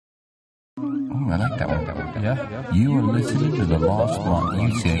I like that one. Yeah. You are listening to the Lost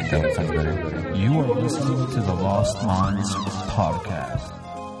Minds. You say that sounds better. You are listening to the Lost Minds podcast.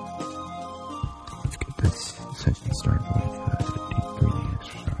 Let's get this session started with deep breathing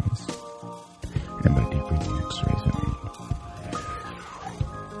exercise. And by deep breathing exercise, I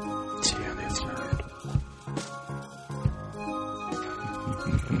mean see you on the inside.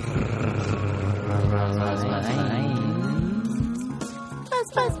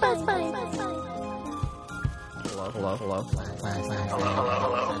 Hello.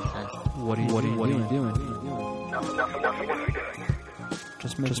 What are you doing?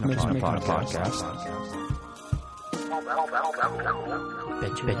 Just making a podcast.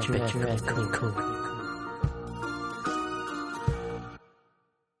 Bet you. Cool.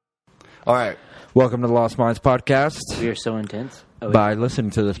 All right. Welcome to the Lost Minds podcast. We are so intense. By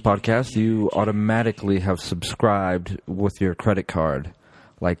listening to this podcast, you automatically have subscribed with your credit card.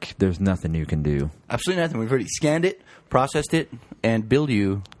 Like, there's nothing you can do. Absolutely nothing. We've already scanned it, processed it, and billed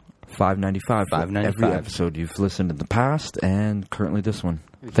you $5.95 for every episode you've listened in the past and currently this one.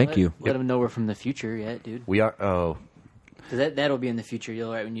 Thank you. Let them know we're from the future yet, dude. We are. Oh, because that'll be in the future.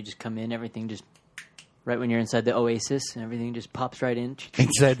 You'll right when you just come in, everything just right when you're inside the Oasis, and everything just pops right in.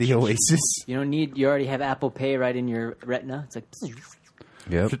 inside the Oasis. You don't need. You already have Apple Pay right in your Retina. It's like.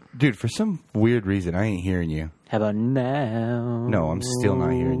 Yep. Dude, for some weird reason, I ain't hearing you. How about now? No, I'm still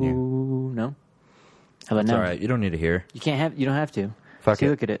not hearing you. No. How about It's now? all right. You don't need to hear. You can't have. You don't have to. Fuck See, it.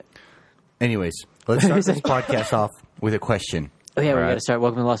 look at it. Anyways, let's start this podcast off with a question. Oh yeah, we right. got to start.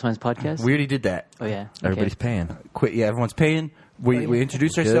 Welcome to the Lost Minds podcast. We already did that. Oh yeah. Everybody's paying. Quit. Yeah, everyone's paying. We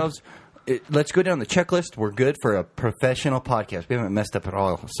introduced ourselves. Let's go down the checklist. We're good for a professional podcast. We haven't messed up at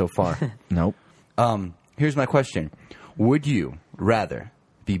all so far. Nope. Here's my question. Would you rather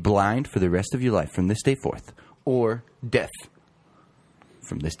be blind for the rest of your life from this day forth or deaf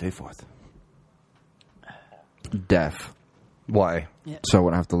from this day forth? Deaf. Why? So I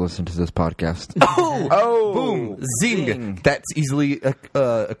wouldn't have to listen to this podcast. Oh! Boom! Zing! That's easily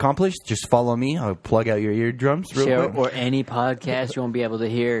accomplished. Just follow me. I'll plug out your eardrums real Share quick. or any podcast, you won't be able to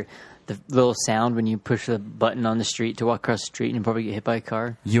hear the little sound when you push the button on the street to walk across the street and you'll probably get hit by a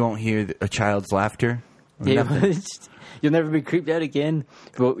car. You won't hear a child's laughter. Yeah, Nothing. you'll never be creeped out again.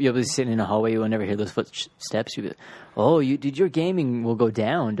 You'll be sitting in a hallway. You will never hear those footsteps. You'll be like, oh, your gaming will go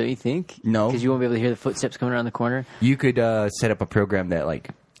down, don't you think? No. Because you won't be able to hear the footsteps coming around the corner. You could set up a program that lights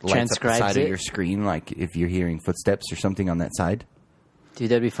up the Transcribes side it? of your screen, like if you're hearing footsteps or something on that side. Dude,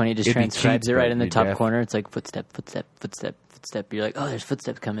 that'd be funny. It just It'd be transcribes cheap, it right but in the you're top deaf. corner. It's like footstep. You're like, oh, there's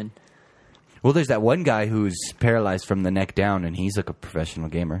footsteps coming. Well, there's that one guy who's paralyzed from the neck down, and he's like a professional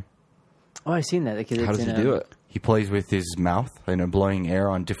gamer. Oh, I've seen that. How does he do it? He plays with his mouth and blowing air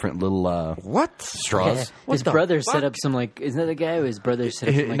on different little straws. Yeah. His brother set up some isn't that the guy who his brother set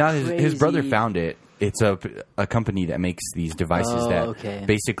up some Not his brother crazy- found it. It's a company that makes these devices okay.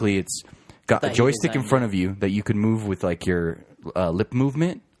 Basically it's got Thought a he joystick in designed front it. of you that you can move with like your lip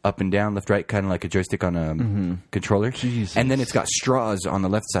movement up and down, left, right, kind of like a joystick on a controller. Jesus. And then it's got straws on the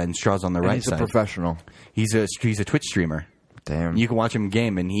left side and straws on the right He's side. a professional. He's a Twitch streamer. Damn. You can watch him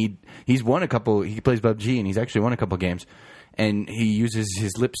game, and he's won a couple. He plays PUBG, and he's actually won a couple games. And he uses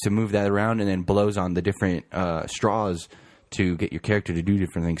his lips to move that around, and then blows on the different straws to get your character to do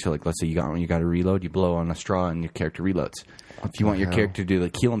different things. So, like, let's say when you got to reload, you blow on a straw, and your character reloads. If you want your character to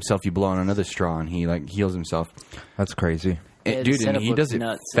heal himself, you blow on another straw, and he heals himself. That's crazy. Yeah, the Dude, and setup he looks does it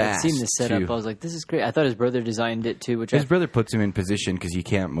nuts. fast. I've seen the setup. too. I was like, this is great. I thought his brother designed it too, which His brother puts him in position because he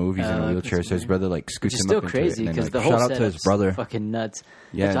can't move. He's in a wheelchair, that's so his brother scoots which is him still up into it, crazy and then, because the whole shout out to setup's his brother. fucking nuts.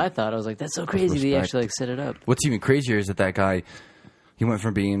 Yeah. That's what I thought. I was like, that's so crazy that he respect. actually set it up. What's even crazier is that guy, he went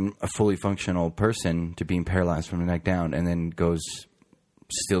from being a fully functional person to being paralyzed from the neck down, and then goes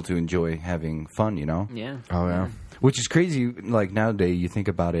still to enjoy having fun, you know? Yeah. Oh, yeah. Which is crazy. Like, nowadays, you think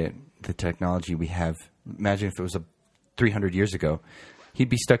about it, the technology we have. Imagine if it was 300 years ago. He'd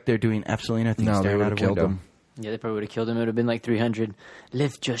be stuck there doing absolutely nothing, No, they staring would out have a killed window. him. Yeah, they probably would have killed him. It would have been like 300.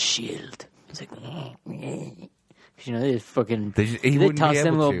 Lift your shield. He's like, they just fucking. He They wouldn't toss be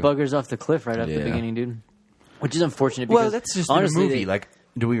them able little to. buggers off the cliff right off the Yeah. beginning, dude. Which is unfortunate because Well, that's just honestly, in a movie. they- Like,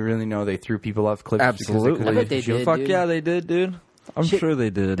 do we really know they threw people off cliffs? because they Absolutely. couldn't I bet they use the shield? did. Fuck dude. yeah, they did, dude. I'm Shit, sure they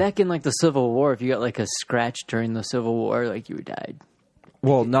did. back in like the Civil War, if you got like a scratch during the Civil War, like you died.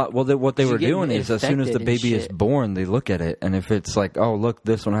 What they You were get doing is as soon as the infected and baby is shit. born, they look at it, and if it's like, oh, look,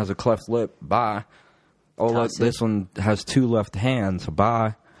 this one has a cleft lip, bye. Oh, look, Toss it. this one has two left hands,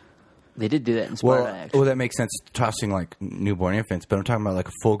 bye. They did do that in Sparta. Well, actually. that makes sense, tossing like newborn infants. But I'm talking about like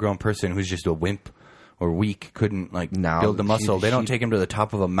a full-grown person who's just a wimp or weak, couldn't No, build the muscle. They don't she'd- take him to the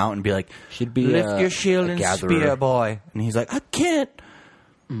top of a mountain and be like, She'd be lift a- your shield a and gatherer. spear, boy. And he's like, I can't.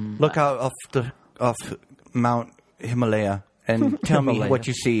 Look out off the off Mount Himalaya and tell me what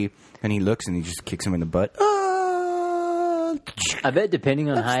you see. And he looks and he just kicks him in the butt. I bet depending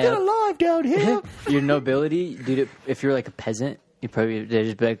on I'm high still up alive down here. your nobility, dude. If you're like a peasant, you probably they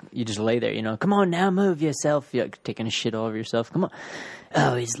just be like, you just lay there. Come on now, move yourself. You're like taking a shit all over yourself. Come on.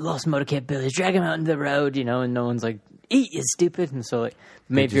 Oh, he's lost motorcade Billy. Drag him out into the road. And no one's like, eat, you stupid. And so like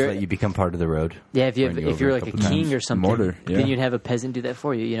maybe Just let you become part of the road. Yeah, if Run you over you're a like a couple king times. or something, Mortar, yeah. then you'd have a peasant do that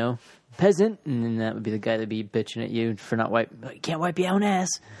for you. Peasant, and then that would be the guy that'd be bitching at you for not you can't wipe your own ass.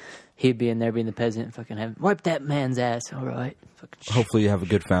 He'd be in there being the peasant, fucking wipe that man's ass. All right, fucking Hopefully you have a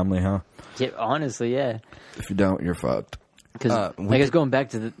good family, huh? yeah, honestly, yeah. If you don't, you're fucked. Because I guess going back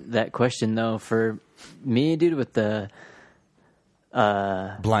to that question though, for me, dude, with the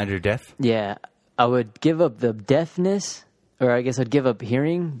Blind or deaf? yeah, I would give up the deafness, or I guess I'd give up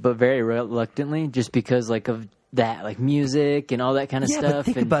hearing, but very reluctantly, just because like of that, like music and all that kind of stuff. But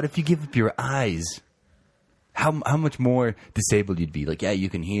think and, about if you give up your eyes. How much more disabled you'd be? Like, yeah, you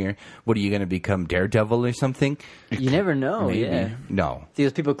can hear. What are you going to become, Daredevil or something? you never know. Maybe. Yeah. No. See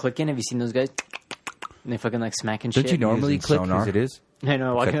those people clicking? Have you seen those guys? And they fucking like smacking shit. Don't you normally using click sonar? as it is? I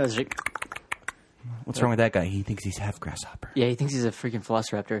know. Walking out, like, What's wrong with that guy? He thinks he's half grasshopper. yeah, he thinks he's a freaking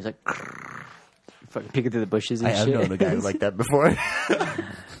velociraptor. He's like fucking picking through the bushes and I've shit. known a guy like that before.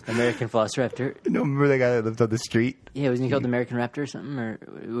 American velociraptor. No, remember that guy that lived on the street? Yeah, wasn't he called the American Raptor or something? Or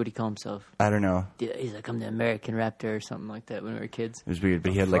what would he call himself? I don't know. Yeah, he's like, I'm the American Raptor or something like that when we were kids. It was weird,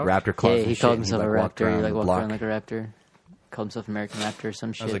 but he had like raptor claws. Yeah, and he shit, called and himself a walked raptor. He around like the walked block. around like a raptor. Called himself American Raptor or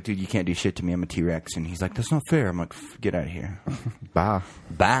some shit. I was like, dude, you can't do shit to me. I'm a T-Rex. And he's like, that's not fair. I'm like, get out of here. Bah.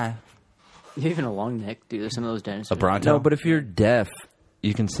 Bye. you have even a long neck, dude. There's some of those dinosaurs. A Bronto? No, but if you're deaf,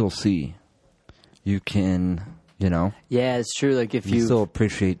 you can still see. You can, Yeah, it's true. Like if you you've still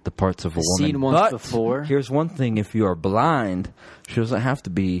appreciate the parts of a woman. seen once But before. Here's one thing: if you are blind, she doesn't have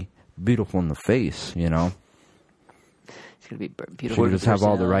to be beautiful in the face. it's gonna be She beautiful. just have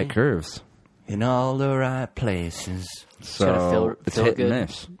all the right personality. curves. In all the right places. So gotta it's feel hit good. and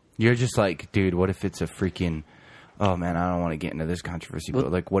miss. You're just like, dude, what if it's a freaking... Oh, man, I don't want to get into this controversy,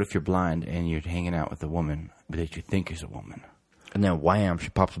 but like, what if you're blind and you're hanging out with a woman that you think is a woman? And then wham, she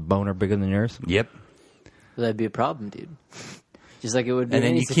pops a boner bigger than yours. Yep. Well, that'd be a problem, dude. Just like it would be. And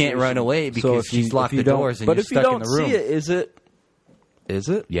in then any you can't run situation. away because she's locked the don't- doors and but you're if you stuck in don't the room. see it, is it? Is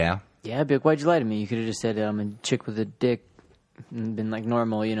it? Yeah. Yeah, I'd be like, why'd you lie to me? You could have just said I'm a chick with a dick and been like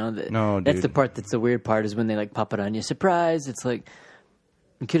normal, No, that's dude. the part that's the weird part is when they like pop it on you. Surprise! It's like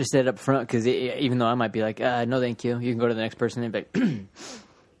you could have said it up front because even though I might be like, no, thank you. You can go to the next person and be like, you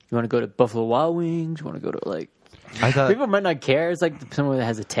want to go to Buffalo Wild Wings? You want to go to like. I thought People might not care. It's like someone that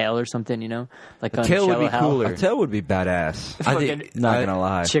has a tail or something, like on tail would Shallow be Hal. cooler. A tail would be badass. I think Not gonna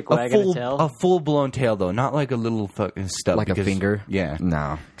lie. Chick a wagging full a tail. a full blown tail though, not like a little fucking stub. Like a because- finger? Yeah.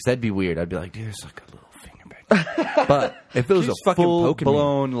 No. Because that'd be weird. I'd be like, dude, there's like a little finger back there. But if it was She's a fucking full poking me.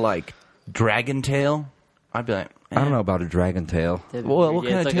 blown like dragon tail, I'd be like, I don't know about a dragon tail. That'd be Well, weird. what Yeah,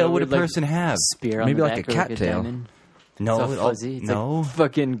 kind it's of like tail would a weird, like, person have? Spear on Maybe the like a back or cat tail. diamond. No, So fuzzy. It's no. like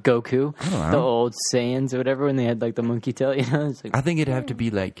fucking Goku. I don't know. The old Saiyans or whatever when they had like the monkey tail, It's like, I think it'd have to be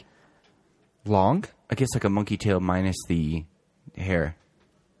like, Long? I guess like a monkey tail minus the hair.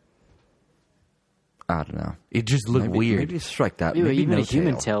 I don't know. It just looked Maybe, weird. Maybe strike that. Dude, Maybe even no a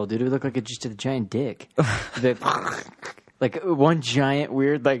human tail. tail, dude, it would look like it just a giant dick. Like one giant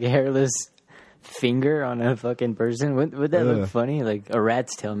weird like hairless finger on a fucking person. Would that look funny? Like a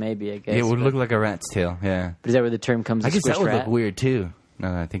rat's tail, maybe. I guess It would but- look like a rat's tail. Yeah. But is that where the term comes? I guess that squished would rat? look weird too.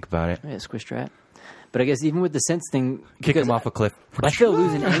 Now that I think about it. Yeah, squished rat. But I guess even with the sense thing, Kick because him off a cliff. I feel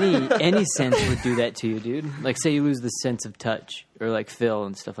losing any sense would do that to you, dude. Like say you lose the sense of touch or like feel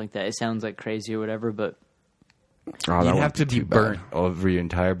and stuff like that. It sounds like crazy or whatever, but Oh, that You'd wouldn't have to be too bad. burnt over your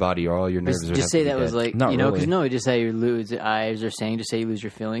entire body, or all your nerves. would just have say to be that was dead. like Not because really. just say you lose the eyes or saying just say you lose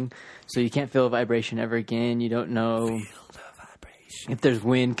your feeling, so you can't feel a vibration ever again. You don't know if there's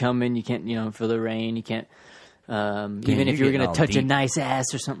wind coming. You can't feel the rain. You can't. Even you're if you were getting gonna all touch a deep. nice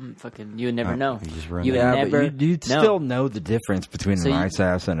ass or something, fucking you would never know. you just run You would out. Yeah, never. but you'd know. still know the difference between So a you- nice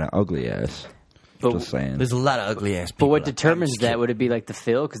ass and an ugly ass. But- Just saying. There's a lot of ugly ass But people. what out there. determines that? Would it be like the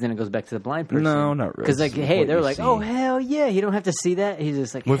feel? Because then it goes back to the blind person. No, not really. Because like, It's hey, what they're you like, see. oh hell yeah, you don't have to see that. He's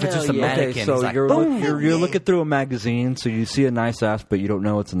just like, What if it's hell just a yeah. mannequin? Okay, It's so like, you're boom. you're looking through a magazine, so you see a nice ass, but you don't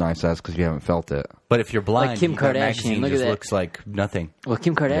know it's a nice ass because you haven't felt it. But if you're blind, Like Kim that Kardashian, magazine look at just that. looks like nothing. Well,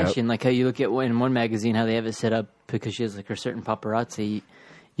 Kim Kardashian, like how you look at in one magazine how they have it set up because she has like her certain paparazzi.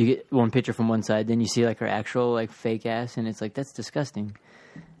 You get one picture from one side, then you see like her actual like fake ass, and it's like that's disgusting.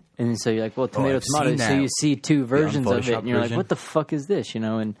 And then so you're like, well, tomato, I've tomato. seen So that. you see two versions of it, unphotoshopped and you're like, version. what the fuck is this?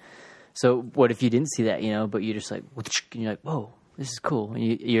 And so what if you didn't see that? But you just like, and you're like, whoa, this is cool. And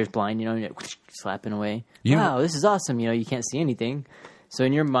you're blind, and you're slapping away. You- Wow, this is awesome. You can't see anything. So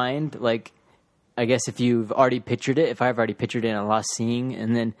in your mind, like, I guess if you've already pictured it, if I've already pictured it and I lost seeing,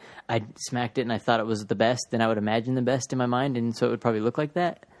 and then I smacked it and I thought it was the best, then I would imagine the best in my mind, and so it would probably look like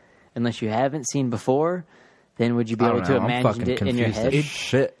that. Unless you haven't seen before, then would you be able to imagine it in your head?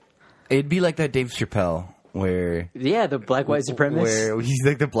 Shit. It'd be like that Dave Chappelle where Yeah, the black-white supremacist. where he's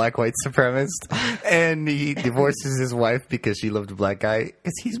like the black-white supremacist, and he divorces his wife because she loved a black guy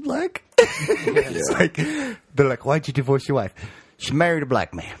because he's black. It's like they're like, "Why'd you divorce your wife?" She married a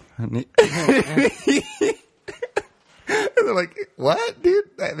black man. And they're like, "What, dude?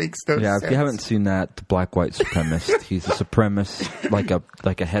 That makes no sense." Yeah, if you haven't seen that, the black-white supremacist, he's a supremacist,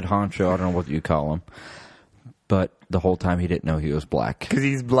 like a head honcho. I don't know what you call him. But the whole time he didn't know he was black. Because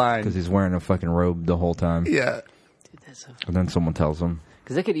he's blind. Because he's wearing a fucking robe the whole time. Yeah. And then someone tells him.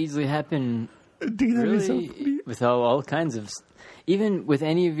 Because that could easily happen Dude, that'd be so really funny. with all kinds of, even with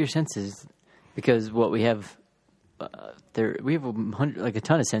any of your senses. Because what we have, we have a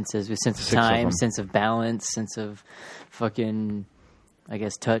ton of senses. We have sense of 6 of time, them. sense of balance, sense of fucking, I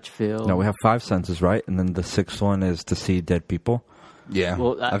guess, touch, feel. No, we have 5 senses, right? And then the 6th one is to see dead people. Yeah.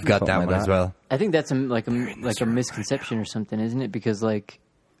 Well, I've got that something one like as that. well. I think that's a misconception or something, isn't it? Because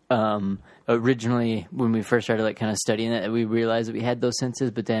originally when we first started kind of studying that, we realized that we had those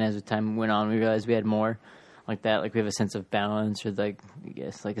senses, but then as the time went on, we realized we had more like that. Like we have a sense of balance, or I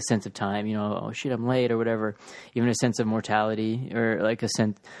guess a sense of time. Oh shit, I'm late or whatever. Even a sense of mortality, or like a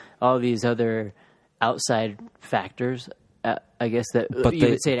sense, all these other outside factors. I guess that But you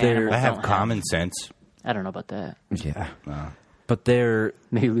would say to animals I have don't common sense. I don't know about that. Yeah. But they're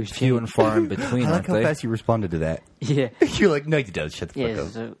Maybe lose few and far in between, I like aren't how they? fast you responded to that. Yeah. You're like, no, you don't. Shut the Yeah, fuck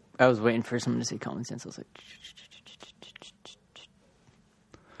up. so I was waiting for someone to say common sense. I was like,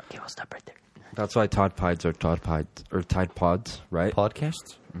 okay, we'll stop right there. That's why Tide Pods are Tide Pods, right?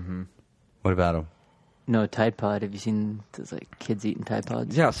 Podcasts? Mm-hmm. What about them? No, Tide Pod. Have you seen those kids eating Tide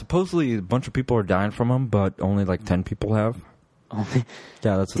Pods? Yeah, supposedly a bunch of people are dying from them, but only 10 people have. Only.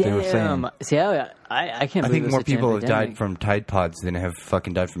 Yeah, that's what they were saying. See, I can't. I believe think it's more such an people have died epidemic. from Tide Pods than have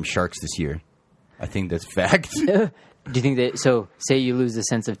fucking died from sharks this year. I think that's fact. Do you think that? So, say you lose the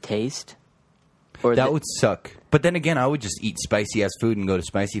sense of taste, or That would suck. But then again, I would just eat spicy ass food and go to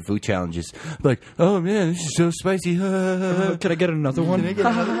spicy food challenges. Like, oh man, this is so spicy. Can I get another one?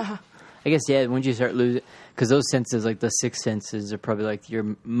 I guess once you start losing, because those senses, the 6 senses, are probably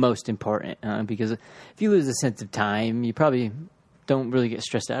your most important. Because if you lose the sense of time, you probably don't really get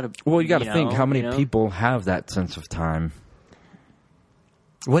stressed out. Well, you got to think how many people have that sense of time.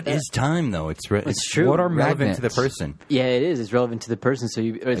 What is time though? It's true. What are relevant to the magnets? person. Yeah, it is. It's relevant to the person. So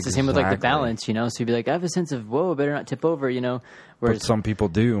it's the same with the Exactly. balance, So you'd be like, I have a sense of, whoa, better not tip over, But Whereas, some people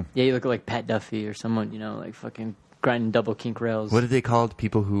do. yeah, you look at Pat Duffy or someone, fucking grinding double kink rails. What are they called?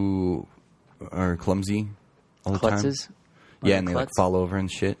 People who are clumsy all the Klutzes? time. Yeah, and they klutz? fall over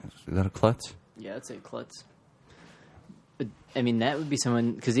and shit. Is that a klutz? Yeah, I'd say klutz. But, I mean, that would be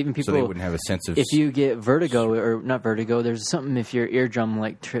someone, because even people, So they wouldn't have a sense of. if you get vertigo, or not vertigo, there's something if your eardrum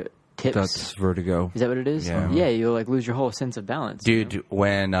tips. That's vertigo. Is that what it is? Yeah. You'll lose your whole sense of balance. Dude,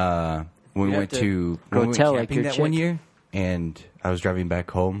 when we have went to to go when we went tell, camping your that chick. one year, and I was driving back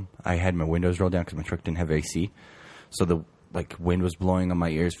home, I had my windows rolled down because my truck didn't have AC, so the wind was blowing on my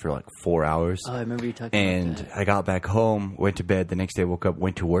ears for 4 hours. Oh, I remember you talking And about that. I got back home, went to bed. The next day, I woke up,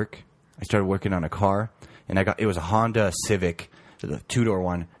 went to work. I started working on a car, and it was a Honda Civic, the 2-door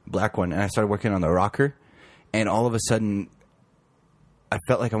one, black one, and I started working on the rocker, and all of a sudden, I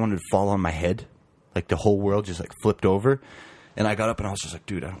felt like I wanted to fall on my head. The whole world just flipped over. And I got up and I was just like,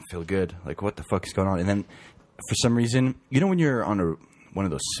 dude, I don't feel good. What the fuck is going on? And then for some reason, when you're on one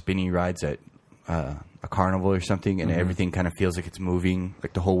of those spinny rides at a carnival or something, and everything kind of feels like it's moving,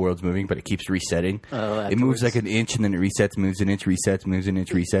 the whole world's moving, but it keeps resetting. Oh, it moves afterwards. an inch and then it resets, moves an inch, resets, moves an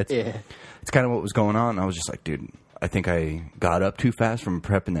inch, resets. Yeah. It's kind of what was going on. I was just like, dude, I think I got up too fast from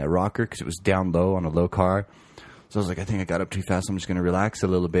prepping that rocker because it was down low on a low car. So I was like, I think I got up too fast. I'm just going to relax a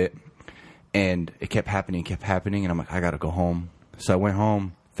little bit. And it kept happening. And I'm like, I got to go home. So I went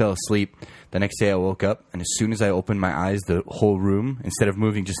home, fell asleep. The next day I woke up, and as soon as I opened my eyes, the whole room, instead of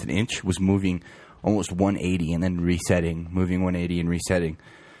moving just an inch, was moving almost 180 and then resetting, moving 180 and resetting.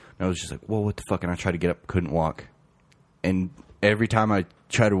 And I was just like, whoa, what the fuck? And I tried to get up, couldn't walk. And every time I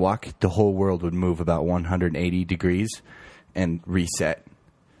tried to walk, the whole world would move about 180 degrees and reset.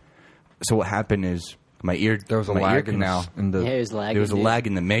 So what happened is my ear, There was a my ear lag canal. in the. Yeah, it was lagging. There was a dude. lag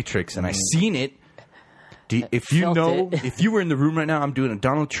in the matrix, and I seen it. If you Felt know, it. if you were in the room right now, I'm doing a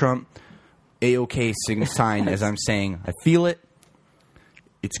Donald Trump A-OK sign as I'm saying, I feel it.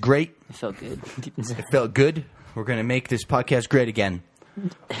 It's great. It felt good. It felt good. We're going to make this podcast great again.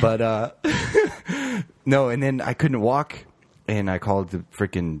 But, no, and then I couldn't walk. And I called the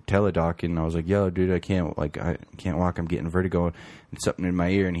freaking teledoc, and I was like, yo, dude, I can't walk. I'm getting vertigo and something in my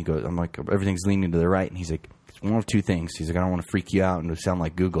ear. And he goes, I'm like, everything's leaning to the right. And he's like, it's one of two things. He's like, I don't want to freak you out and sound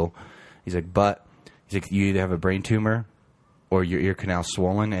like Google. He's like, you either have a brain tumor or your ear canal's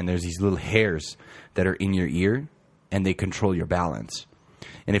swollen, and there's these little hairs that are in your ear, and they control your balance.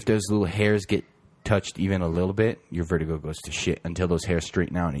 And if those little hairs get touched even a little bit, your vertigo goes to shit until those hairs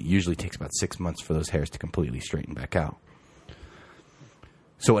straighten out. And it usually takes about 6 months for those hairs to completely straighten back out.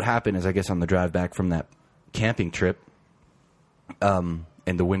 So what happened is, I guess on the drive back from that camping trip, and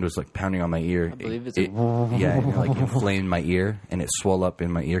the wind was like pounding on my ear. I believe it's it like inflamed my ear, and it swelled up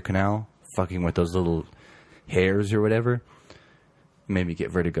in my ear canal, fucking with those little hairs or whatever. It made me get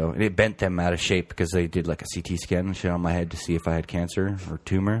vertigo, and it bent them out of shape because they did like a CT scan and shit on my head to see if I had cancer or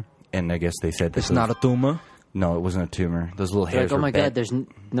tumor, and I guess they said it's not a tumor. No, it wasn't a tumor. Those little hairs. Like, oh were my bent. God,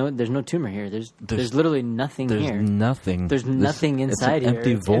 there's no tumor here. There's literally nothing There's here. nothing. There's nothing inside it's an here.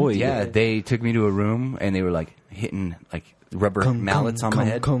 empty It's void. empty. Yeah, they took me to a room and they were like hitting like rubber mallets on my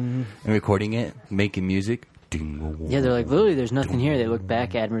head and recording it, making music. Yeah, they're like, literally, there's nothing here. They look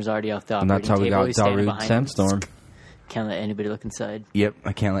back, Admir's already off the And operating that's how we table. got He's standing Darude behind him. Sandstorm. Can't let anybody look inside. Yep,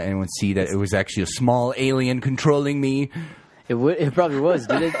 I can't let anyone see that it was actually a small alien controlling me. It probably was,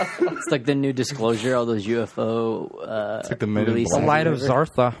 dude. It's like the new disclosure, all those UFO like the Men in releases. The Light of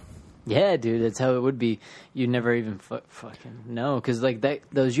Zartha. Yeah, dude, that's how it would be. You never even fucking know, because like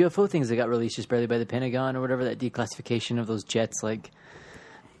those UFO things that got released just barely by the Pentagon or whatever, that declassification of those jets, like,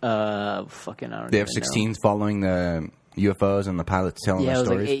 fucking, I don't The even F-16s following the UFOs and the pilots telling know. Yeah, their it was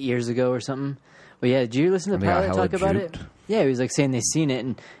stories. like 8 years ago or something. But yeah, did you listen to the And they got pilot hella talk about it? juked. Yeah, he was like saying they seen it,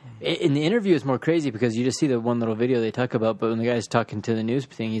 and in the interview it's more crazy because you just see the one little video they talk about, but when the guy's talking to the news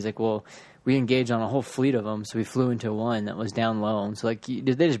thing, he's like, well, we engaged on a whole fleet of them, so we flew into one that was down low, and so like they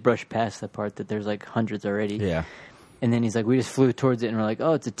just brushed past the part that there's like hundreds already. Yeah. And then he's like, we just flew towards it, and we're like,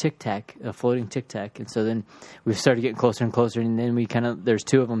 oh, it's a Tic Tac, a floating Tic Tac. And so then we started getting closer and closer, and then there's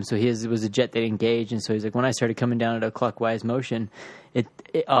two of them, so it was a jet that engaged, and so he's like, when I started coming down at a clockwise motion, it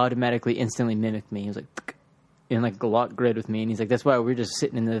automatically, instantly mimicked me. He was like, in like a lock grid with me, and he's like, that's why we're just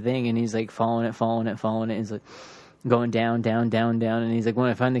sitting in the thing, and he's like following it. He's like going down, and he's like, when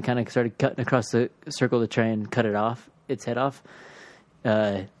I finally kind of started cutting across the circle to try and cut it off, its head off,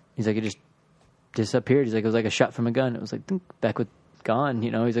 he's like, it just disappeared. He's like, it was like a shot from a gun. It was like back with gone, you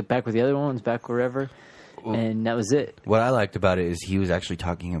know. He's like, back with the other ones, back wherever, and that was it. What I liked about it is he was actually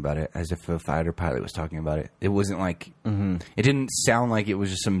talking about it as if a fighter pilot was talking about it. It wasn't like it didn't sound like it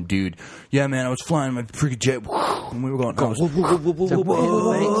was just some dude. Yeah, man, I was flying my freaking jet, and we were going.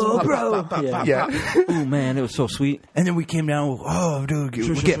 Yeah. Yeah, Oh man, it was so sweet. and then we came down. Oh, dude,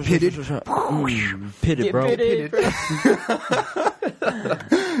 we get pitted. Pitted, bro.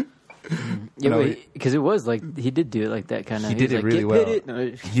 Yeah, because it was like he did do it like that kind of. He did it like, really "Get well. pitted."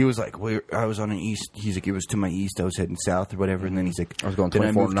 No, He was like, I was on an east. He's like, it was to my east. I was heading south or whatever. And then he's like, I was going then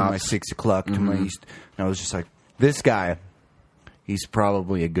I 24 moved to my knots. 6 o'clock to my east. And I was just like, this guy, he's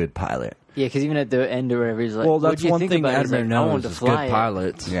probably a good pilot. yeah, because even at the end or whatever, he's like, Well, "What'd that's you one think thing about it?" He's Admiral like, I knows wanted to is fly good it.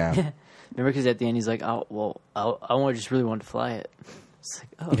 pilots. Yeah. Remember, because at the end he's like, "Oh, well, I just really wanted to fly it." It's like,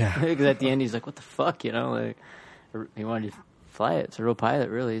 oh, Yeah. Because at the end he's like, "What the fuck," you know? Like, he wanted to fly it. It's a real pilot,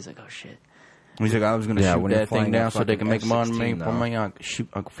 really. He's like, "Oh shit." He's like, I was going to Yeah, shoot when you're that thing flying down that so they can make fucking money. F-16 For me,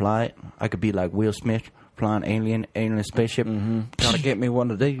 I could fly it. I could be like Will Smith flying alien spaceship. Gotta get me one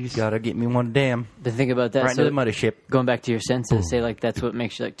of these. Gotta get me one damn. But think about that. Right So into the mothership. going back to your senses, say like that's what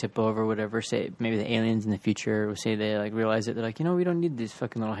makes you like tip over, or whatever. Say maybe the aliens in the future, or say they like realize it. They're like, we don't need these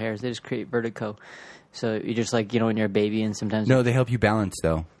fucking little hairs. They just create vertigo. So you just like when you're a baby, and sometimes No, they help you balance,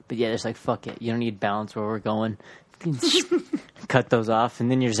 though. But yeah, it's like, fuck it. You don't need balance where we're going. Cut those off,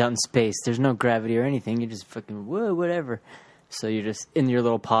 and then you're just out in space. There's no gravity or anything. You're just fucking, whoa, whatever. So you're just in your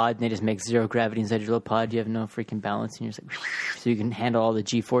little pod, and they just make zero gravity inside your little pod. You have no freaking balance, and you're just like, so you can handle all the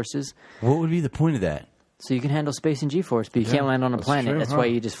G-forces. What would be the point of that? So you can handle space and G-force, but you can't land on a planet. true, That's huh? why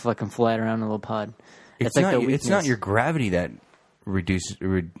you just fucking fly around in a little pod. It's That's like not. the It's not weakness. your gravity that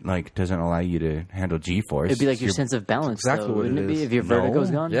doesn't allow you to handle G-force. It'd be like your It's sense of balance, exactly though, what wouldn't it it be? is. If your No. vertigo's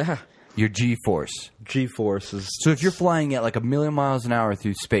gone? Yeah. your G-force. G-force is... So if you're flying at like 1,000,000 miles an hour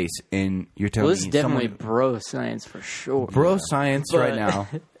through space, and you're telling Well, this me is definitely someone, bro science for sure. bro science right But now,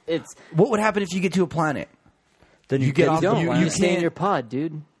 It's what would happen if you get to a planet? Then you get You off. don't. You You stay in can't. your pod,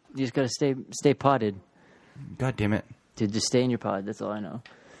 dude. You just gotta stay potted. God damn it! Dude, just stay in your pod. That's all I know.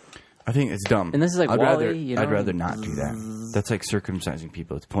 I think it's dumb. And this is like I'd WALL-E, rather. you know? I'd rather not do that. That's like circumcising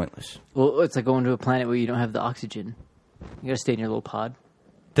people. It's pointless. Well, it's like going to a planet where you don't have the oxygen. You gotta stay in your little pod.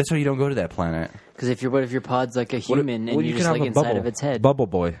 That's why you don't go to that planet. Because what if your pod's like a human and you you're can just have like a inside bubble, of its head? Bubble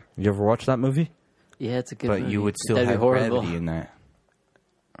Boy. You ever watch that movie? Yeah, it's a good But movie. you would still That'd be have horrible. gravity in that.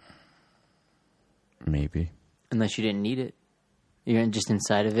 Maybe. Unless you didn't need it. You're just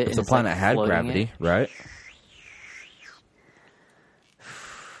inside of it. If and the it's planet like had floating gravity, it. right?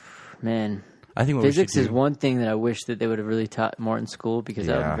 Man. I think what Physics we should is do, one thing that I wish that they would have really taught more in school because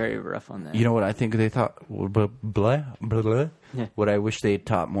I Yeah. was very rough on that. You know what I think they thought? Blah, blah, blah. Yeah. What I wish they had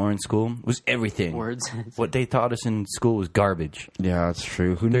taught more in school was everything. Words. What they taught us in school was garbage. Yeah, that's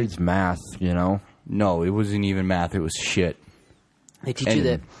true. Who needs math, you know? No, it wasn't even math. It was shit. They teach you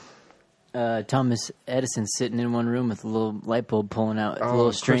And- that Thomas Edison's sitting in one room with a little light bulb pulling out with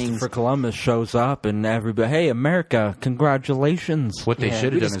little strings. Christopher Columbus shows up and everybody, hey, America, congratulations. What they Yeah,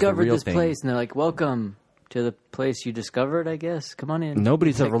 should we have done is the discovered real this thing. place, and they're like, "Welcome to the place you discovered." I guess. Come on in.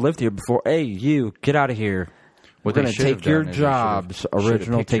 Nobody's ever lived here before. Hey, you, get out of here. What We're they going to should have take your done is they should have jobs. showed a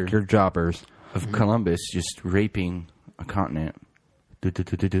Original, take picture your jobbers. of Columbus just raping a continent.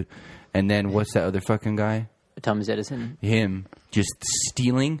 Do. And then what's that other fucking guy? Thomas Edison. Him just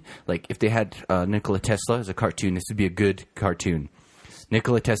stealing. Like if they had Nikola Tesla as a cartoon, this would be a good cartoon.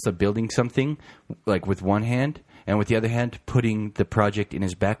 Nikola Tesla building something like with one hand, and with the other hand putting the project in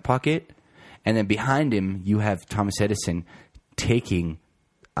his back pocket, and then behind him you have Thomas Edison taking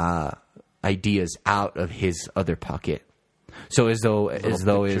ideas out of his other pocket. So as though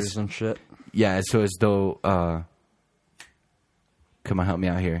Pictures and shit. yeah, so as though come on, help me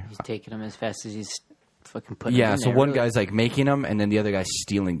out here. He's taking them as fast as he's fucking putting. Yeah, them in so there, one really. guy's like making them, and then the other guy's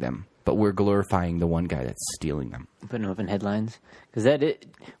stealing them. But we're glorifying the one guy that's stealing them. putting them up in headlines because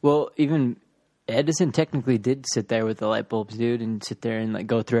well, even Edison technically did sit there with the light bulbs, dude, and sit there and like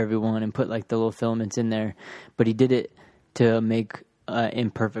go through every one and put like the little filaments in there, but he did it to make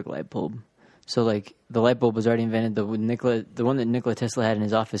imperfect light bulb. So like the light bulb was already invented. The one that Nikola Tesla had in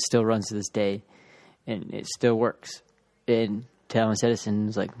his office still runs to this day, and it still works. And Thomas Edison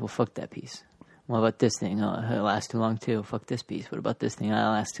was like, "Well, fuck that piece. What about this thing? Oh, it lasts too long too. Fuck this piece. What about this thing? Oh,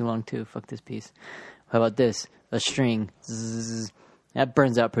 it lasts too long too. Fuck this piece. How about this? A string. Zzz, that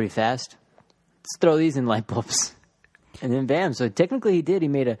burns out pretty fast. Let's throw these in light bulbs." And then bam. So technically he did. He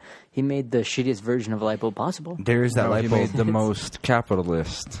made the shittiest version of a light bulb possible. There is that No, light he bulb. made the most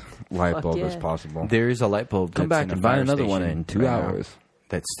capitalist light Fuck bulb yeah. as possible. There is a light bulb. Come that's back in a and buy fire another one station in 2 right now hours.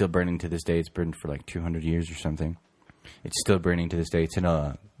 That's still burning to this day. It's burned for like 200 years or something. It's still burning to this day. It's in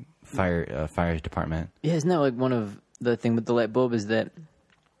a fire department. Yeah, isn't that like one of the thing with the light bulb is that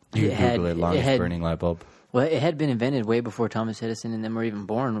You Google it, longest burning light bulb. Well, it had been invented way before Thomas Edison and them were even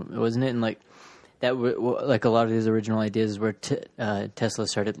born, wasn't it? And like that, like a lot of these original ideas, where Tesla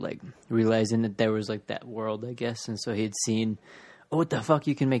started like realizing that there was like that world, I guess, and so he had seen, oh, what the fuck?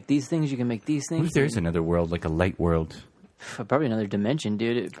 You can make these things. You can make these What things. if there's another world, like a light world? Probably another dimension,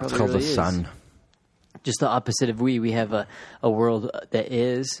 dude. It It's probably called really the is. sun. Just the opposite of we. We have a world that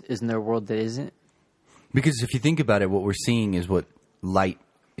is. Isn't there a world that isn't? Because if you think about it, what we're seeing is what light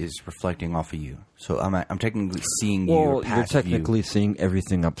is reflecting off of you. So I'm technically seeing Well, your you're past technically view. seeing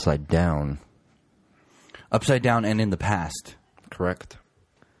everything upside down. Upside down and in the past. Correct.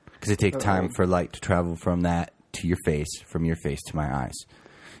 Because it takes time for light to travel from that to your face, from your face to my eyes.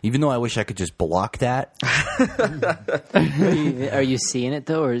 Even though I wish I could just block that. Are you seeing it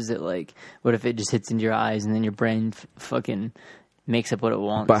though, or is it like, what if it just hits into your eyes and then your brain fucking makes up what it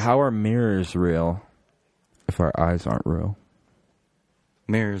wants? But how are mirrors real if our eyes aren't real?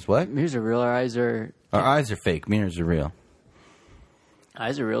 Mirrors, what? Mirrors are real. Our eyes are fake. Mirrors are real.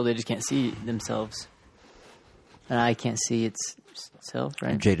 real. They just can't see themselves. An eye can't see itself,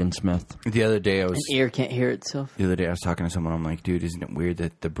 right? Jaden Smith. The other day I was An ear can't hear itself. talking to someone. I'm like, dude, isn't it weird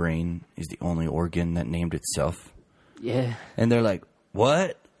that the brain is the only organ that named itself? Yeah. And they're like,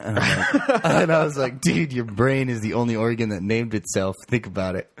 what? And, I'm like, and I was like, dude, your brain is the only organ that named itself. Think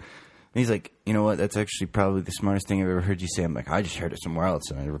about it. And he's like, you know what? That's actually probably the smartest thing I've ever heard you say. I'm like, I just heard it somewhere else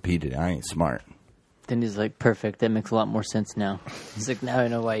and I repeated it. I ain't smart. Then he's like, perfect. That makes a lot more sense now. He's like, now I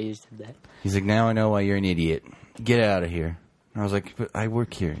know why you said that. He's like, now I know why you're an idiot. Get out of here. And I was like, but I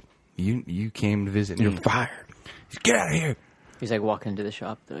work here. You came to visit me. You're fired. He's, get out of here. He's like walking into the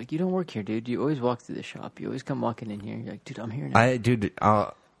shop. They're like, you don't work here, dude. You always walk through the shop. You always come walking in here. You're like, dude, I'm here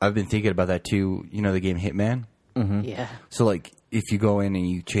now. I've been thinking about that too. You know the game Hitman? Yeah. So, like, if you go in and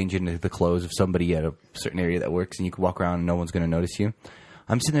you change into the clothes of somebody at a certain area that works and you can walk around and no one's going to notice you,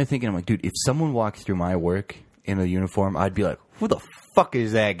 I'm sitting there thinking, I'm like, dude, if someone walked through my work in a uniform, I'd be like, who the fuck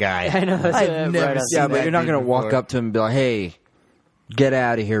is that guy? I know. That's I've never right on. seen Yeah, but that you're not dude going to walk before. up to him and be like, hey, get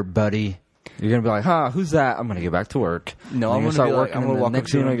out of here, buddy. You're going to be like, who's that? I'm going to get back to work. No, And I'm you're gonna be like- working. I'm and gonna the walk up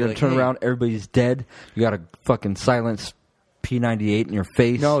next to thing you him know, and you're be going to turn like, hey. around. Everybody's dead. You got a fucking silence P98 in your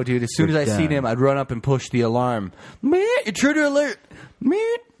face. No, dude. As soon as you're I seen done. him, I'd run up and push the alarm. Man, intruder alert. Man,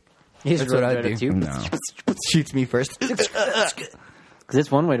 He's that's what running I'd right up do. to you. No. Shoots me first. Because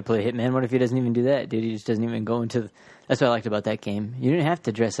that's one way to play Hitman. What if he doesn't even do that, dude? He just doesn't even go into. That's what I liked about that game. You didn't have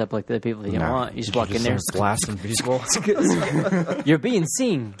to dress up like the people you No. want. You just walk in there. blasting people. You're being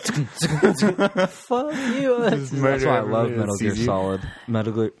seen. Fuck you. That's why I love Metal Gear Solid.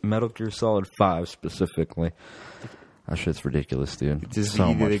 Metal Gear Solid 5 specifically. That shit's ridiculous, dude. Just so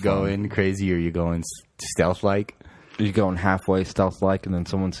you much either go fun. in crazy or you go in stealth like. You're going halfway stealth-like, and then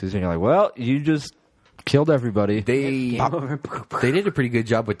someone sees you, and you're like, well, you just killed everybody. They did a pretty good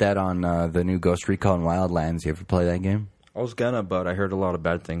job with that on the new Ghost Recon Wildlands. You ever play that game? I was gonna, but I heard a lot of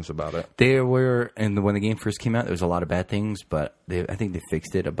bad things about it. There were, and when the game first came out, there was a lot of bad things, but I think they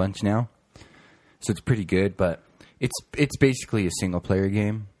fixed it a bunch now. So it's pretty good, but it's basically a single player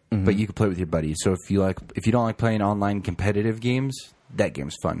game, but you can play with your buddies. So if you don't like playing online competitive games, that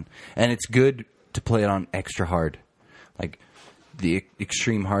game's fun, and it's good to play it on extra hard, like the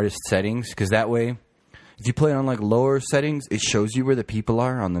extreme hardest settings, because that way, if you play it on like lower settings, it shows you where the people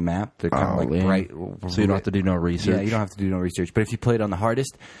are on the map. They're kind of like lame. bright, So you don't have to do no research. Yeah, you don't have to do no research. But if you play it on the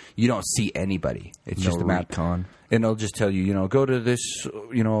hardest, you don't see anybody. It's No just a map. recon. And it'll just tell you, go to this,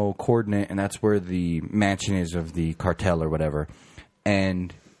 coordinate, and that's where the mansion is of the cartel or whatever.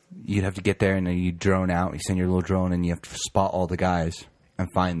 And you'd have to get there, and then you drone out. You send your little drone, and you have to spot all the guys and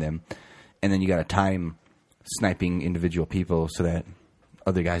find them. And then you got to time sniping individual people so that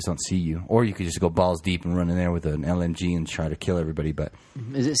other guys don't see you. Or you could just go balls deep and run in there with an LMG and try to kill everybody. But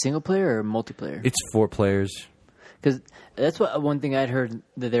Is it single player or multiplayer? it's 4 players. Because that's one thing I'd heard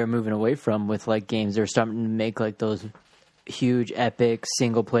that they were moving away from with like games. They were starting to make like those huge epic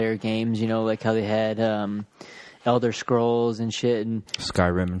single player games. Like how they had Elder Scrolls and shit. And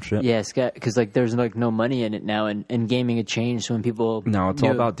Skyrim and shit. yeah, because like there's like no money in it now, and gaming had changed. So when people No, it's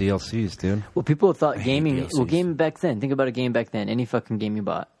all about DLCs, dude. Well, people thought gaming. DLCs. Well, gaming back then. Think about a game back then. Any fucking game you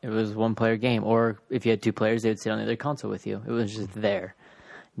bought, it was one player game. Or if you had 2 players, they would sit on the other console with you. It was just there.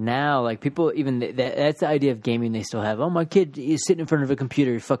 Now, like people, even that's the idea of gaming they still have. Oh, my kid is sitting in front of a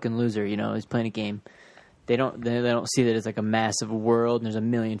computer, fucking loser. He's playing a game. They don't see that as like a massive world and there's a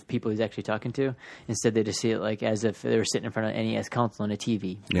million people he's actually talking to. Instead, they just see it like as if they were sitting in front of an NES console and a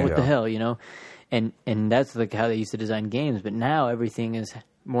TV. Yeah. What the hell, And that's like how they used to design games. But now everything is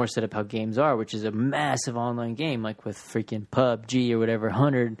more set up how games are, which is a massive online game, like with freaking PUBG or whatever,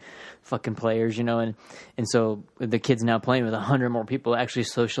 100 fucking players, and so the kid's now playing with 100 more people, actually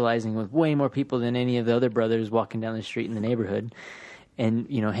socializing with way more people than any of the other brothers walking down the street in the neighborhood, and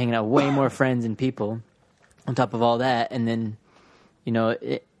hanging out with way more friends and people. On top of all that, and then,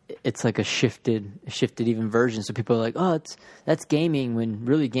 it's like a shifted even version. So people are like, "Oh, that's gaming." When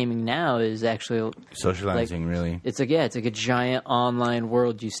really gaming now is actually Socializing, really. It's like it's like a giant online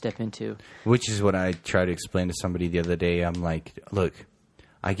world you step into. Which is what I tried to explain to somebody the other day. I'm like, look,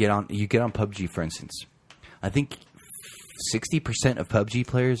 you get on PUBG, for instance. I think 60% of PUBG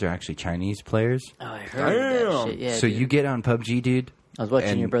players are actually Chinese players. Oh, I heard that shit. Yeah, So dude. you get on PUBG, dude. I was watching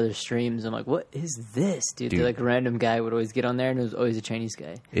and- your brother's streams. I'm like, what is this, dude? Dude. Like a random guy would always get on there, and it was always a Chinese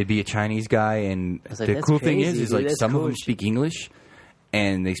guy. It'd be a Chinese guy, and was like, the that's cool thing crazy, is dude. like That's some of cool them as speak English,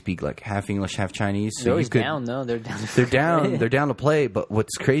 and they speak like half English, half Chinese. So They're you always could, down, though. They're down. They're down. They're down to play. But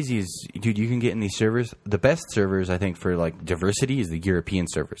what's crazy is, dude, you can get in these servers. The best servers, I think, for like diversity is the European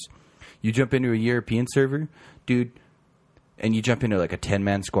servers. You jump into a European server, dude, and you jump into like a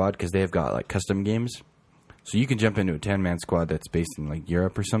 10-man squad because they have got like custom games. So you can jump into a 10-man squad that's based in like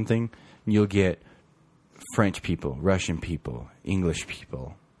Europe or something. And you'll get French people, Russian people, English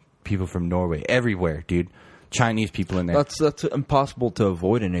people, people from Norway, everywhere, dude. Chinese people in there. That's impossible to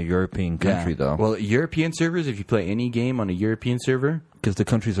avoid in a European country, though. Well, European servers, if you play any game on a European server, because the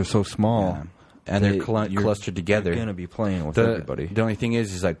countries are so small. yeah, and they're clustered together. You're going to be playing with the, everybody. The only thing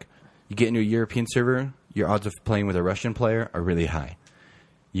is like, you get into a European server, your odds of playing with a Russian player are really high.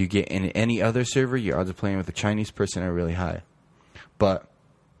 You get in any other server, your odds of playing with a Chinese person are really high. But,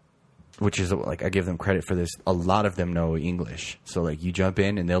 which is, like, I give them credit for this. A lot of them know English. So, like, you jump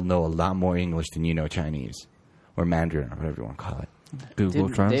in and they'll know a lot more English than you know Chinese. Or Mandarin, or whatever you want to call it. Google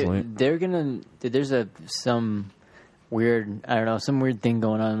Dude, Translate. They're gonna. There's some weird. I don't know. Some weird thing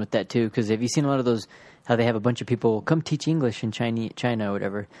going on with that too. Because have you seen a lot of those? How they have a bunch of people come teach English in China or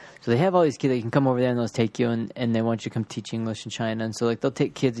whatever. So they have all these kids that can come over there and they'll take you and they want you to come teach English in China. And so like they'll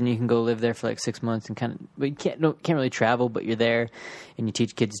take kids and you can go live there for like 6 months and but you can't really travel, but you're there and you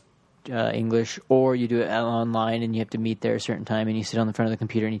teach kids English, or you do it online and you have to meet there a certain time and you sit on the front of the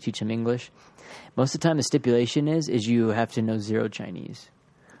computer and you teach them English. Most of the time the stipulation is you have to know zero Chinese.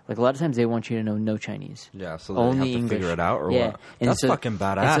 Like a lot of times they want you to know no Chinese. Yeah, so only they have to English. figure it out, or yeah. what? And That's fucking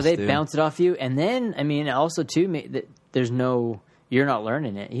badass, And so they dude. bounce it off you, and then I mean, also too, there's no, you're not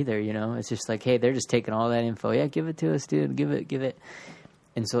learning it either. You know, it's just like, hey, they're just taking all that info. Yeah, give it to us, dude. Give it.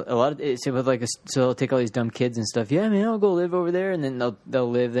 And so a lot of it, so with like so they'll take all these dumb kids and stuff. Yeah, man, I'll go live over there, and then they'll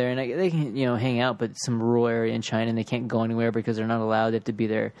live there, and they can hang out, but some rural area in China, and they can't go anywhere because they're not allowed. They have to be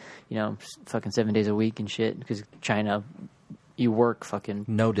there, fucking 7 days a week and shit. Because China, you work fucking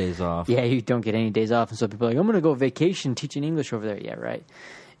No days off. Yeah, you don't get any days off, and so people are like, I'm gonna go vacation teaching English over there. Yeah, right.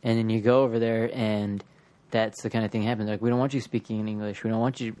 And then you go over there, and that's the kind of thing that happens. Like, we don't want you speaking in English. We don't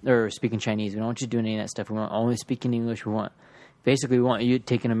want you or speaking Chinese. We don't want you doing any of that stuff. We want only speaking English. We want you to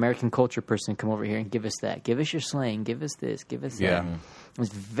take an American culture person, come over here and give us that. Give us your slang. Give us this. Give us that.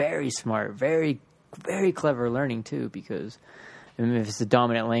 It's very smart, very, very clever learning too. Because if it's a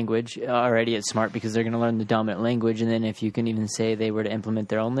dominant language, already it's smart because they're going to learn the dominant language. And then if you can even say they were to implement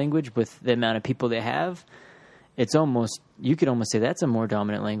their own language with the amount of people they have, you could almost say that's a more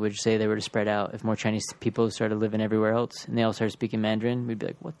dominant language. Say they were to spread out. If more Chinese people started living everywhere else and they all started speaking Mandarin, we'd be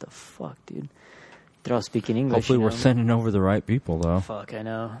like, what the fuck, dude? They're all speaking English. Hopefully we're sending over the right people, though. Fuck, I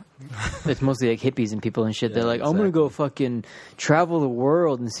know. It's mostly like hippies and people and shit. They're like, I'm going to go fucking travel the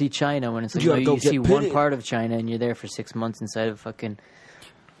world and see China. When it's like, you see one part of China and you're there for 6 months inside of a fucking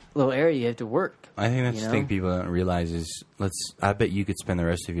little area. You have to work. I think that's the thing people don't realize is, I bet you could spend the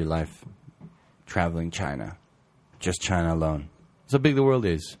rest of your life traveling China. Just China alone. That's how big the world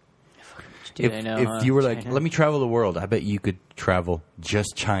is. Dude, if you were like, let me travel the world, I bet you could travel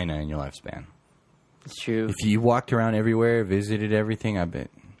just China in your lifespan. It's true. If you walked around everywhere, visited everything, I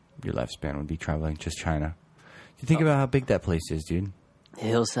bet your lifespan would be traveling just China. You think about how big that place is, dude.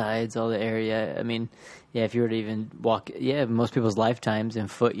 Hillsides, all the area. I mean, yeah, if you were to even walk, most people's lifetimes in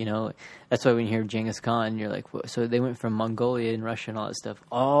foot, that's why when you hear Genghis Khan, you're like, so they went from Mongolia and Russia and all that stuff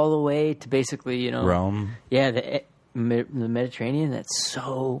all the way to basically, Rome. Yeah, the Mediterranean. That's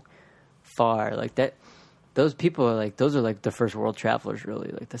so far. Like that. Those people are like, those are like the first world travelers, really.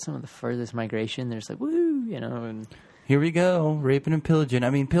 Like, that's some of the furthest migration. They're just like, woo, and here we go, raping and pillaging.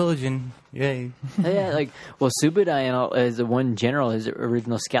 Yay. Yeah, Subudai is the one general, his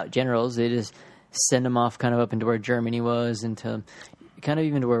original scout generals. They just send them off kind of up into where Germany was, into kind of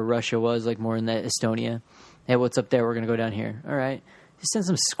even to where Russia was, like more in that Estonia. Hey, what's up there? We're going to go down here. All right. Just send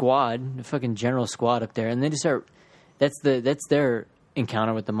some squad, a fucking general squad up there. And they just start, that's their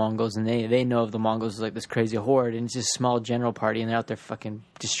encounter with the Mongols, and they know of the Mongols as like this crazy horde, and it's just a small general party, and they're out there fucking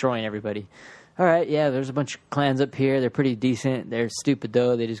destroying everybody. All right, yeah, there's a bunch of clans up here. They're pretty decent. They're stupid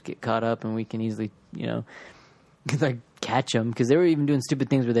though. They just get caught up, and we can easily, like catch them because they were even doing stupid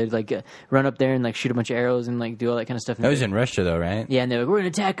things where they'd like run up there and like shoot a bunch of arrows and like do all that kind of stuff. That was in Russia though, right? Yeah, and they're like, we're gonna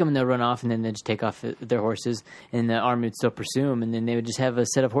attack them, and they'll run off, and then they just take off their horses, and the army would still pursue them, and then they would just have a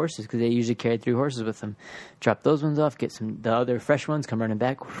set of horses because they usually carried 3 horses with them. Drop those ones off, get the other fresh ones, come running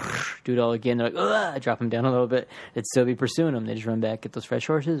back, do it all again. They're like, drop them down a little bit. They'd still be pursuing them. They just run back, get those fresh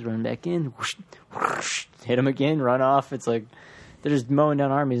horses, run back in, hit them again, run off. It's like they're just mowing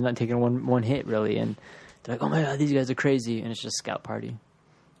down armies, not taking one hit really, and they're like, oh my god, these guys are crazy, and it's just a scout party.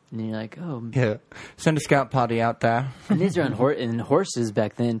 And then you're like, oh. Yeah, send a scout party out there. And these are on horses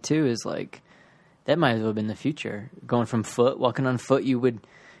back then, too, is like, that might as well have been the future. Going from foot, walking on foot, you would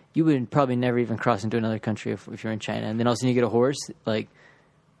probably never even cross into another country if you're in China. And then all of a sudden you get a horse, like,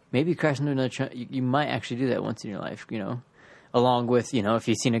 maybe crash into another you might actually do that once in your life, Along with, if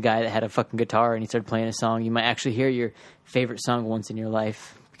you've seen a guy that had a fucking guitar and he started playing a song, you might actually hear your favorite song once in your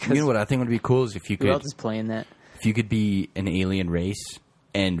life. You know what I think would be cool is if you could. Who else is playing that? If you could be an alien race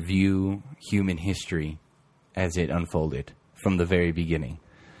and view human history as it unfolded from the very beginning.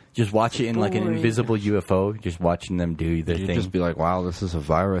 Just watch it in like an invisible UFO, just watching them do their thing. You'd just be like, wow, this is a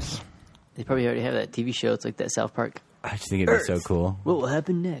virus. They probably already have that TV show. It's like that South Park. I just think it'd be so cool. What will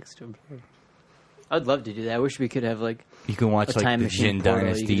happen next? I'd love to do that. I wish we could have like you can watch like the Jin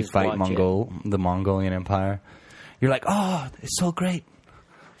Dynasty fight the Mongolian Empire. You're like, oh, it's so great.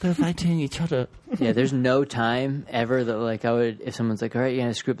 They're fighting each other. Yeah, there's no time ever that like I would, if someone's like, all right, you're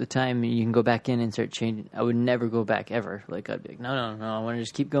going to screw up the time and you can go back in and start changing. I would never go back ever. Like I'd be like, no, I want to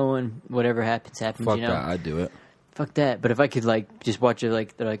just keep going. Whatever happens. Fuck that, I'd do it. Fuck that. But if I could like just watch it,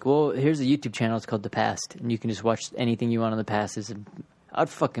 like they're like, well, here's a YouTube channel. It's called The Past, and you can just watch anything you want on The Past. I'd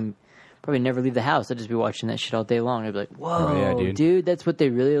fucking probably never leave the house. I'd just be watching that shit all day long. I'd be like, whoa, dude, that's what they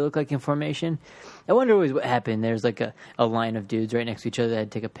really look like in formation. I wonder always what happened. There's like a line of dudes right next to each other that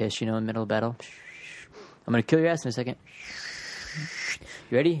had to take a piss, in the middle of battle. I'm going to kill your ass in a second.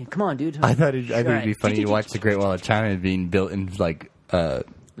 You ready? Come on, dude. I thought it'd be funny to watch the Great Wall of China being built in like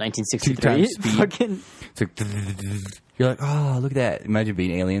 1963. Fucking. It's like, You're like, oh, look at that. Imagine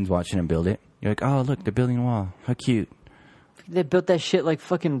being aliens watching them build it. You're like, oh, look, they're building a wall. How cute. They built that shit like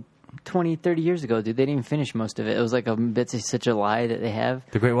fucking 20, 30 years ago, dude. They didn't even finish most of it. It was like it's such a lie that they have.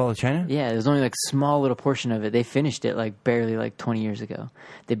 The Great Wall of China? Yeah, there's only like a small little portion of it. They finished it like barely like 20 years ago.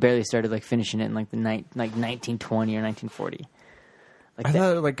 They barely started like finishing it in like 1920 or 1940. Like I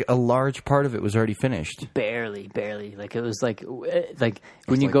thought like a large part of it was already finished. Barely. Like it was like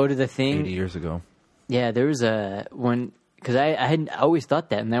when you go to the thing. 80 years ago. Yeah, there was a one because I always thought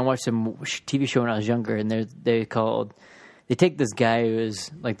that, and then I watched some TV show when I was younger, and they take this guy who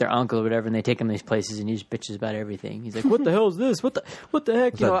is like their uncle or whatever, and they take him to these places, and he just bitches about everything. He's like, "What the hell is this? What the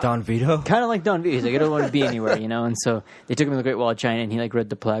heck?" Is that Don Vito? Kind of like Don Vito. He's like, "I don't want to be anywhere," you know. And so they took him to the Great Wall of China, and he like read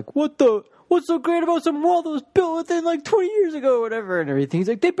the plaque. What's so great about some wall that was built within like 20 years ago or whatever and everything? He's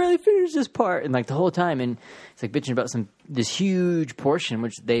like, they barely finished this part. And like the whole time. And it's like bitching about this huge portion,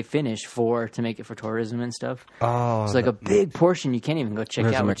 which they finished to make it for tourism and stuff. Oh. It's like a big portion you can't even go check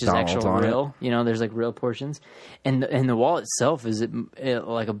There's out, a which is McDonald's actual on it. real. You know, there's like real portions. And the wall itself is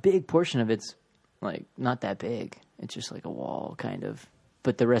like a big portion of it's like not that big. It's just like a wall kind of.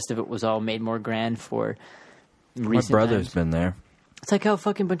 But the rest of it was all made more grand for My recent brother's times. been there. It's like how a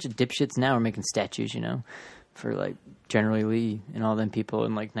fucking bunch of dipshits now are making statues, you know, for like General Lee and all them people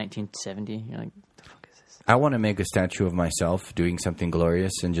in like 1970. You're like, what the fuck is this? I want to make a statue of myself doing something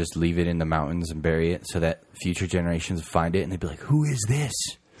glorious and just leave it in the mountains and bury it so that future generations find it and they'd be like, who is this?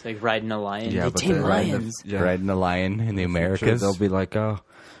 It's like riding a lion. Yeah, They but tame they're riding lions. Riding a lion in the Sure, Americas. they'll be like, oh,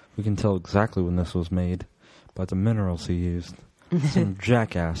 we can tell exactly when this was made by the minerals he used. Some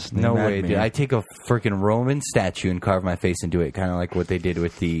jackass. No named way, Admin. dude. I take a freaking Roman statue and carve my face into it, kind of like what they did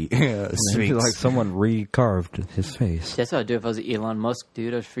with the Maybe Sphinx. like someone recarved his face. That's what I'd do if I was Elon Musk,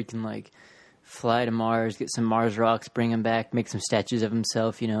 dude. I'd freaking like fly to Mars, get some Mars rocks, bring him back, make some statues of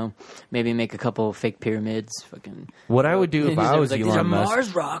himself, you know. Maybe make a couple fake pyramids. Fucking. What I would do if I was like, Elon these are Musk,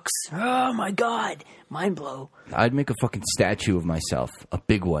 Mars rocks. Oh my god, mind blow. I'd make a fucking statue of myself, a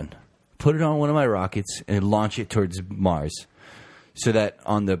big one. Put it on one of my rockets and launch it towards Mars. So that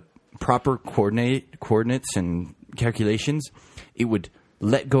on the proper coordinates and calculations, it would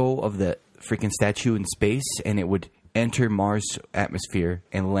let go of the freaking statue in space and it would enter Mars' atmosphere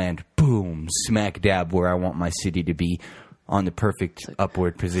and land, boom, smack dab where I want my city to be on the perfect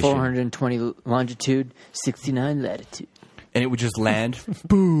upward position. 420 longitude, 69 latitude. And it would just land,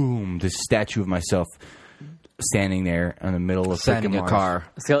 boom, this statue of myself standing there in the middle of Standing freaking a Mars. car.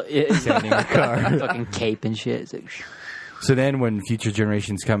 So Standing a car. fucking cape and shit. It's like, So then when future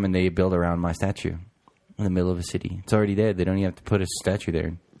generations come and they build around my statue in the middle of a city, it's already dead. They don't even have to put a statue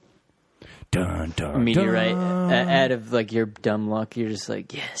there. Dun, dun, meteorite dun. out of like your dumb luck. You're just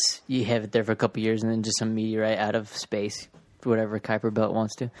like, yes, you have it there for a couple years, and then just some meteorite out of space, whatever Kuiper Belt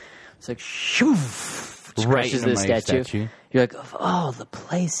wants to. It's like, shoo, Right crushes into the my statue. You're like, of all the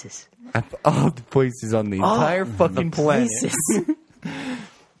places, Of all the places on the entire fucking planet. places.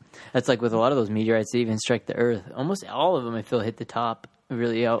 That's like with a lot of those meteorites that even strike the Earth. Almost all of them, I feel, hit the top.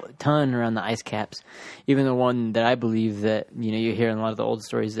 Really a ton around the ice caps. Even the one that I believe that, you know, you hear in a lot of the old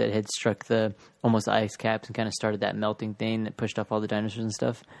stories that had struck the almost ice caps and kind of started that melting thing that pushed off all the dinosaurs and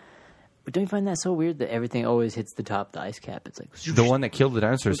stuff. But don't you find that so weird that everything always hits the top of the ice cap? It's like, The one that killed the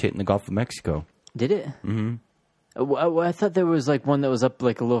dinosaurs hit in the Gulf of Mexico. did it? Mm-hmm. I thought there was like one that was up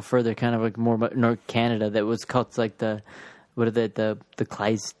like a little further, kind of like more North Canada, that was called like the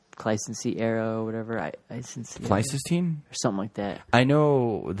Pleistocene era or whatever. Pleistocene? or something like that. I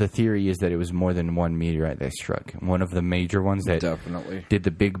know the theory is that it was more than one meteorite that struck. One of the major ones that Definitely. did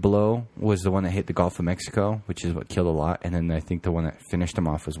the big blow was the one that hit the Gulf of Mexico, which is what killed a lot. And then I think the one that finished them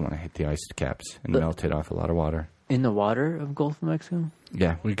off was the one that hit the ice caps and melted off a lot of water. In the water of Gulf of Mexico?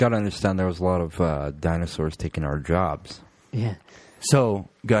 Yeah, we got to understand there was a lot of dinosaurs taking our jobs. Yeah. So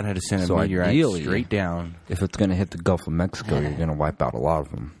God had to send a So meteorite ideally- straight down. If it's going to hit the Gulf of Mexico, you're going to wipe out a lot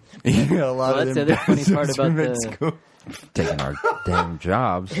of them. Yeah, a lot Well, that's the other funny part about the... Taking our damn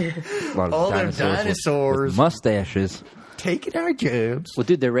jobs. A lot of All them dinosaurs with dinosaurs. mustaches. Taking our jobs. Well,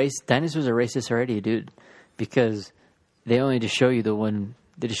 dude, dinosaurs are racist already, dude. Because they only just show you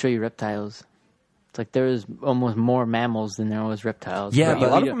they just show you reptiles. It's like there's almost more mammals than there was reptiles. Yeah, A you-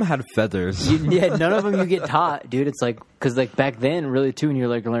 lot you of them had feathers. yeah, none of them you get taught, dude. It's like because like back then, really too, when you're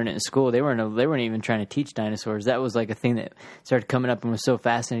like learning it in school, they weren't even trying to teach dinosaurs. That was like a thing that started coming up and was so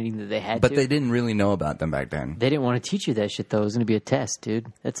fascinating that they had. But to. they didn't really know about them back then. They didn't want to teach you that shit though. It was going to be a test, dude.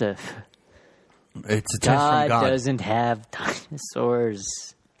 That's a It's a test God from God. doesn't have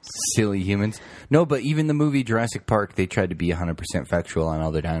dinosaurs. Silly humans. No, but even the movie Jurassic Park, they tried to be 100% factual on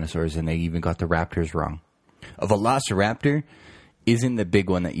all the dinosaurs, and they even got the raptors wrong. A velociraptor isn't the big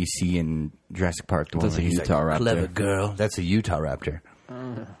one that you see in Jurassic Park. The That's one a where he's Utah raptor. Clever girl. That's a Utah raptor.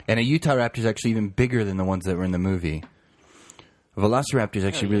 And a Utah raptor is actually even bigger than the ones that were in the movie. A velociraptor is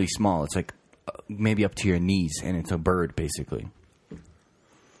actually really small. It's like maybe up to your knees, and it's a bird, basically.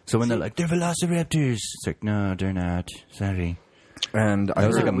 So when they're like, they're velociraptors, it's like, no, they're not. Sorry. And I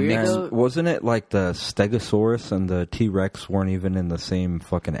was like a mix. Wasn't it like the Stegosaurus and the T-Rex weren't even in the same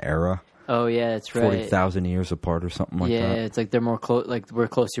fucking era? Oh yeah, that's right. 40,000 years apart or something like that. Yeah, it's like they're more close. Like we're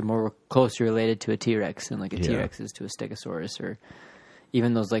more closely related to a T-Rex than like a T-Rex is to a Stegosaurus, or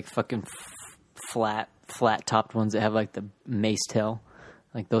even those like fucking flat topped ones that have like the mace tail.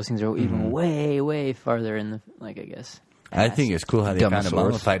 Like those things are even way farther in the I guess. I think it's cool how they found a Dumbosaurus.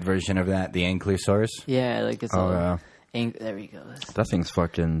 mummified version of that, the Ankylosaurus. Yeah, like it's Oh, there we go. That thing's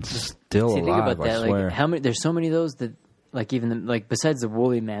fucking still See, think alive, about that. I swear. Like how many? There's so many of those that like even like besides the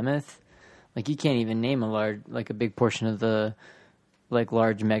woolly mammoth, like you can't even name a big portion of the like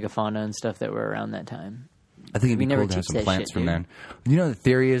large megafauna and stuff that were around that time. I think it'd be We never cool to have teach some that plants shit, from dude. then. You know, the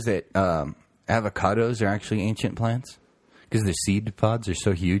theory is that avocados are actually ancient plants because the seed pods are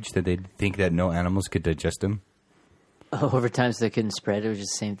so huge that they think that no animals could digest them. Oh, over time, so they couldn't spread. It was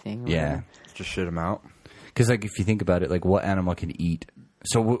just the same thing. Yeah, Just shit them out. because like if you think about it, like what animal can eat?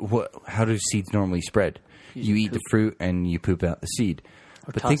 So how do seeds normally spread? You eat the fruit and you poop out the seed.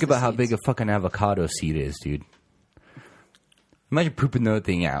 But toss think the about how seeds. big a fucking avocado seed is, dude. Imagine pooping that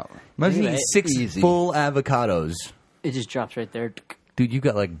thing out. Imagine Dude, eating 6 easy. full avocados. It just drops right there. Dude, you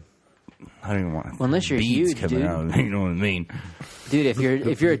got like, I don't even want Well, unless you're beads huge, coming dude. out. You know what I mean? Dude,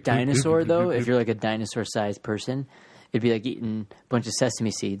 if you're a dinosaur though, if you're like a dinosaur-sized person, it'd be like eating a bunch of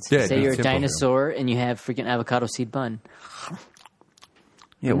sesame seeds. Yeah, Say dude, you're a simple. dinosaur and you have freaking avocado seed bun.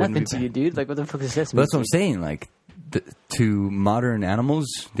 Yeah, it wouldn't Nothing be to bad. you, dude. Like what the fuck is sesame? But that's what I'm seed? saying. Like, to modern animals,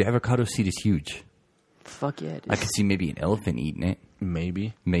 the avocado seed is huge. Fuck yeah. Dude. I could see maybe an elephant eating it.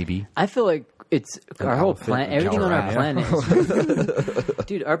 Maybe. Maybe. I feel like it's our whole elephant, planet, a everything on our giraffe. planet.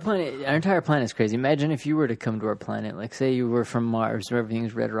 Dude, our entire planet is crazy. Imagine if you were to come to our planet, like say you were from Mars, where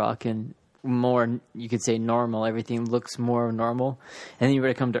everything's red rock and more, you could say normal. Everything looks more normal, and then you were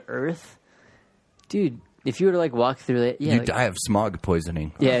to come to Earth, dude. If you were to like walk through it, yeah, You like- die of smog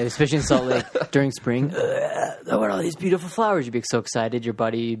poisoning. yeah, especially in Salt Lake during spring. Look at all these beautiful flowers. You'd be so excited. Your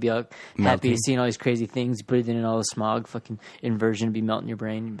body, you'd be like happy Melting. seeing all these crazy things. You breathe in all the smog. Fucking inversion would be melting your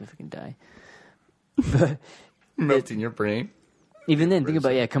brain. You'd be fucking die. Melting your brain. Even then, think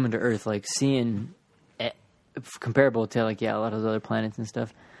about coming to Earth, like seeing comparable to like a lot of those other planets and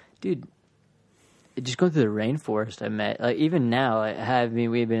stuff, dude. Just going through the rainforest, I met like even now.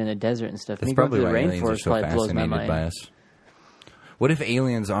 We've been in the desert and stuff. That's Me going probably through why the aliens are rainforest so probably blows my fascinated mind. by us. What if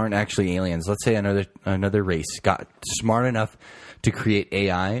aliens aren't actually aliens? Let's say another race got smart enough to create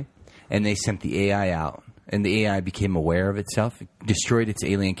AI, and they sent the AI out, and the AI became aware of itself, destroyed its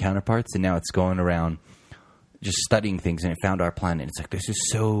alien counterparts, and now it's going around just studying things, and it found our planet. It's like, this is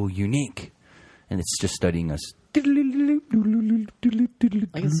so unique, and it's just studying us. I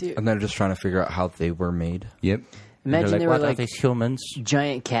can see it. And they're just trying to figure out how they were made. Yep. Imagine They're they were what are like these humans?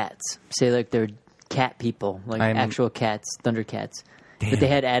 giant cats. Say like they're cat people, like I'm- actual cats, thundercats. Damn. But they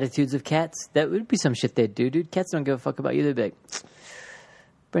had attitudes of cats. That would be some shit they'd do, dude. Cats don't give a fuck about you. They'd be like,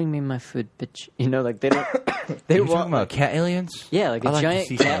 "Bring me my food, bitch." You know, like they don't. They You're want talking about cat aliens? yeah, like a I like giant to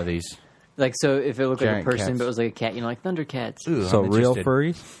see some cat. of these. Like so, if it looked like a Giant person, cats. but it was like a cat, you know, like thundercats. Ooh, So I'm real interested.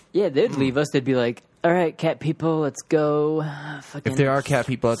 furries? Yeah, they'd leave us. They'd be like, "All right, cat people, let's go." Fucking, If there are cat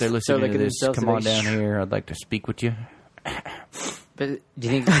people out there listening looking to this, themselves, come they're on like, down here. I'd like to speak with you. But do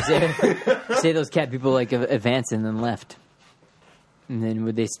you think say those cat people like advanced and then left? And then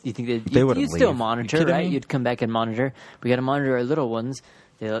would they? You think They you'd wouldn't still leave. monitor, You kidding right? me? You'd come back and monitor. We got to monitor our little ones.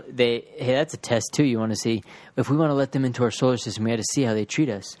 Hey, that's a test too. You want to see if we want to let them into our solar system. We had to see how they treat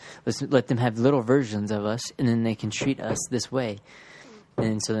us. Let's let them have little versions of us, and then they can treat us this way.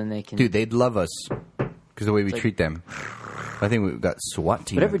 And so then they can. Dude, they'd love us because the way we treat them. I think we've got SWAT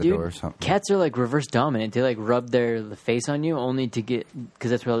team Whatever, at the door or dude. something. Cats are like reverse dominant. They like rub the face on you only to get, because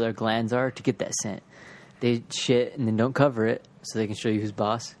that's where their glands are, to get that scent. They shit and then don't cover it so they can show you who's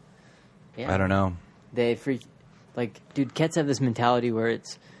boss. Yeah. I don't know. They freak. Like, dude, cats have this mentality where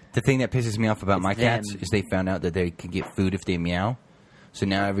it's. The thing that pisses me off about It's my cats them. is they found out that they can get food if they meow. So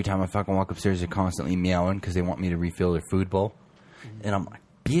now every time I fucking walk upstairs, they're constantly meowing because they want me to refill their food bowl. And I'm like,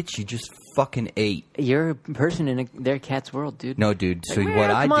 bitch, you just fucking ate. You're a person in their cat's world, dude. No, dude. So Like, what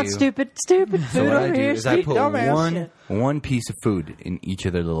I come on, do... stupid So food what over I do here, is I sweet put dumbass. one piece of food in each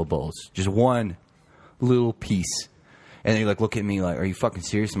of their little bowls. Just one little piece. And they like look at me like, "Are you fucking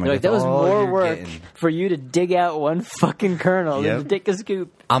serious?" I'm They're like, that was "That's all more you're work getting." for you to dig out one fucking kernel Yep. than to take a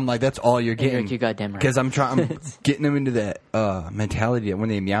scoop. I'm like, "That's all you're And you're getting." like, "You goddamn right." Because I'm getting them into that mentality that when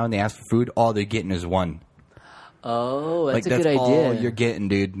they meow and they ask for food, all they're getting is one. Oh, that's Like a good that's idea. all you're getting,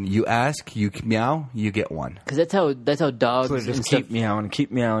 dude. You ask, you meow, you get one. Because that's how dogs So they and just stuff. keep meowing,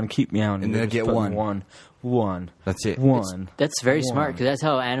 keep meowing, keep meowing, And they they'll just get put one. One. That's it. One. That's very smart One. because that's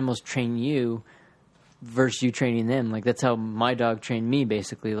how animals train you versus you training them. Like that's how my dog trained me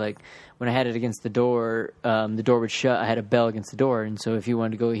basically. Like when I had it against the door would shut. I had a bell against the door, and so if he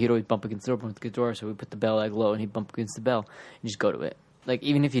wanted to go, he'd always bump against the door. So we put the bell like low, and he'd bump against the bell and just go to it. Like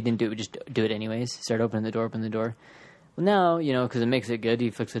even if he didn't do it, we'd just do it anyways. Start opening the door, open the door. Well, now because it makes it good. He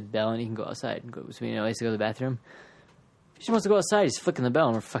flicks the bell and he can go outside and go. So I used to go to the bathroom. If he just wants to go outside, he's flicking the bell,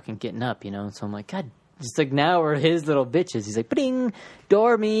 and we're fucking getting up. So I'm like, God. Just like now we're his little bitches. He's like, "Ding,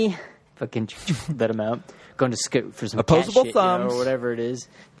 door me." Fucking let him out. Going to scout for some Opposable cat shit, thumbs. or whatever it is.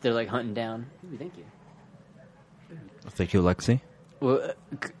 They're like hunting down. Ooh, thank you. Thank you, Lexi. Well,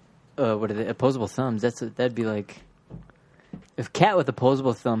 what are they? Opposable thumbs. That'd be like if cat with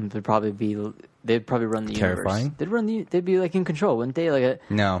opposable thumbs would probably be. They'd probably run the Terrifying? universe. They'd be like in control, wouldn't they? Like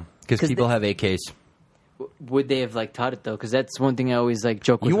No, because 'Cause people have AKs. would they have like taught it though? Because that's one thing I always like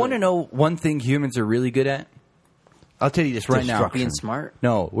joke with. You want to know one thing humans are really good at? I'll tell you this right now. Destruction. being smart?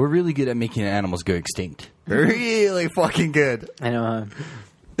 No, we're really good at making animals go extinct. Really fucking good. I know.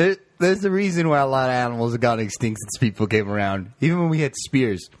 There's a reason why a lot of animals have gotten extinct since people came around. Even when we had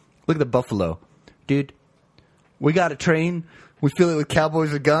spears. Look at the buffalo. Dude, we got a train. We fill it with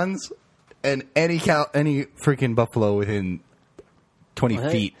cowboys with guns. And any freaking buffalo within 20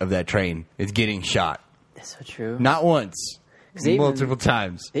 What? feet of that train is getting shot. That's so true. Not once. 'Cause they even- Multiple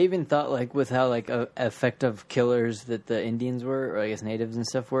times. They even thought like with how like effective killers that the Indians were, or I guess natives and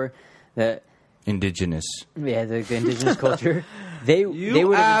stuff were, that Indigenous. the indigenous culture, they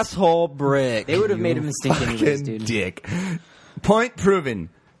would have asshole brick. they would have made him instinct anyways, Fucking dude. dick. Point proven.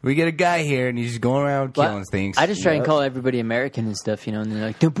 We get a guy here and he's going around Well, killing things. I just try and call everybody American and stuff, and they're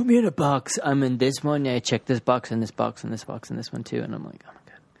like, "Don't put me in a box. I'm in this one. Yeah, I check this box and this box and this box and this one too." And I'm like, "Oh my god."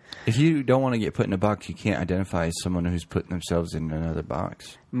 If you don't want to get put in a box, you can't identify as someone who's putting themselves in another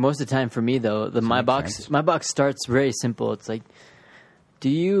box. Most of the time, for me though, my makes sense. box starts very simple. It's like, do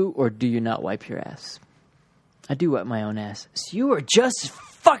you or do you not wipe your ass? I do wipe my own ass. So you are just as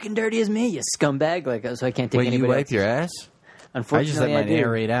fucking dirty as me, you scumbag. Like, so I can't take Wait, you anybody wipe else's. your ass? I Unfortunately, just let I mine do.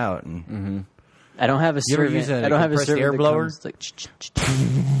 aerate out. And I don't have a You ever servant. use a I don't have a compressed servant air that blower? comes, like,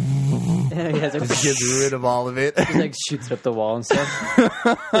 yeah, it's like, just gets rid of all of it. Just like shoots up the wall and stuff.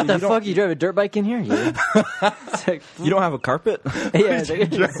 What the fuck? You drive a dirt bike in here? Yeah. It's like, You don't have a carpet? yeah, it's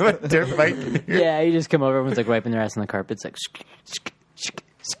like, Dirt bike. yeah, you just come over, everyone's like wiping their ass on the carpet. It's like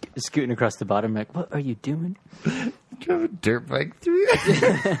scooting across the bottom. Like, what are you doing? Drive a dirt bike through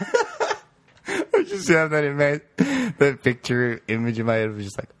it. I just have that in my that picture image in my head was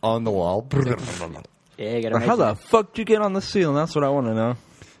just like on the wall. Yeah, you gotta Or make how it. the fuck did you get on the ceiling? That's what I want to know.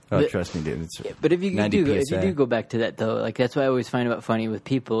 Oh, But- trust me, dude. It's But if you 90 do, if you PSI. do go back to that though, like that's what I always find about funny with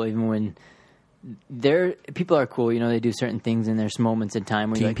people, even when people are cool, they do certain things and there's moments in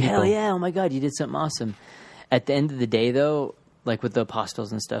time where you're like, Team hell people. yeah, oh my god, you did something awesome. At the end of the day though, like with the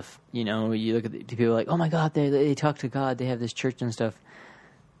apostles and stuff, you look at the people like, oh my god, they talk to God, they have this church and stuff.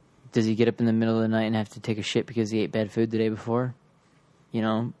 Does he get up in the middle of the night and have to take a shit because he ate bad food the day before?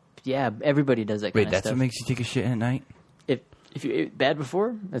 Yeah, everybody does that kind Wait, of that's stuff. what makes you take a shit at night? If you ate bad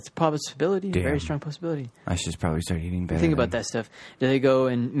before, that's a possibility, a very Damn. strong possibility. I should probably start eating better. Think about that stuff. Do they go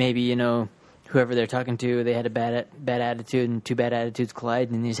and maybe whoever they're talking to, they had a bad attitude, and two bad attitudes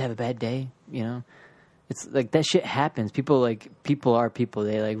collide, and they just have a bad day? It's like that shit happens. People are people.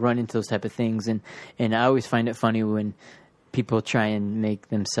 They like run into those type of things, and I always find it funny when people try and make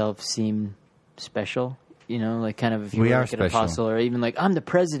themselves seem special. Like kind of if you We were are like an special. apostle, or even like I'm the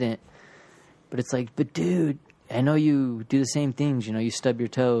president. But it's like, but dude, I know you do the same things. You stub your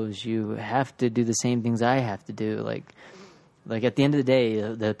toes. You have to do the same things I have to do. Like at the end of the day,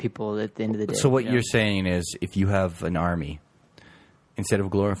 the people at the end of the day. So what you're saying is, if you have an army, instead of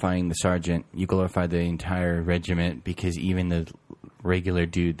glorifying the sergeant, you glorify the entire regiment, because even the regular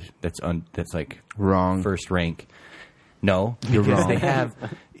dude that's like Wrong. first rank. No, because they have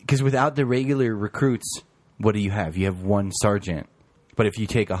because without the regular recruits, what do you have? You have one sergeant. But if you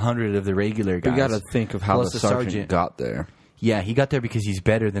take 100 of the regular guys, You got to think of how plus the sergeant got there. Yeah, he got there because he's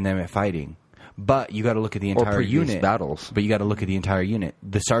better than them at fighting. But you got to look at the entire previous unit. battles. But you got to look at the entire unit.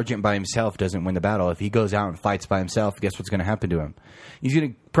 The sergeant by himself doesn't win the battle. If he goes out and fights by himself, guess what's going to happen to him? He's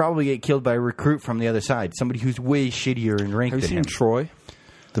going to probably get killed by a recruit from the other side, somebody who's way shittier in rank Have you than seen him. Troy,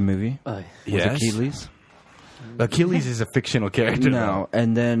 the movie? Oh, Yes. With Achilles? Achilles is a fictional character. No,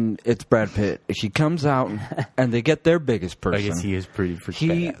 and then it's Brad Pitt. She comes out, and they get their biggest person. I guess he is pretty He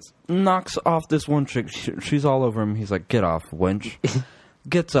badass. knocks off this one chick. She's all over him. He's like, "Get off, wench."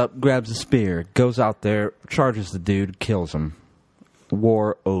 Gets up, grabs a spear, goes out there, charges the dude, kills him.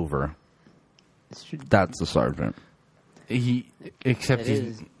 War over. That's the sergeant. Except It he's.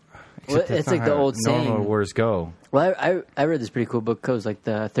 is. except Well, that's it's not like the how old normal saying. wars go. Well, I read this pretty cool book. It was like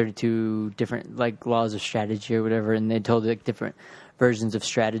the 32 different like laws of strategy or whatever, and they told like different versions of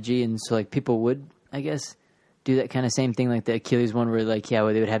strategy, and so like people would, I guess, do that kind of same thing, like the Achilles one, where like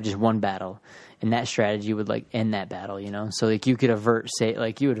where they would have just one battle, and that strategy would like end that battle, you know. So like you could avert,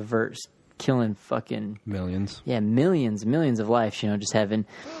 killing fucking Millions. millions of lives, you know, just having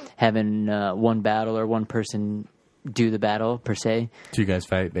one battle or one person do the battle per se. Two guys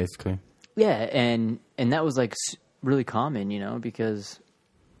fight, basically. Yeah, and that was like really common, you know, because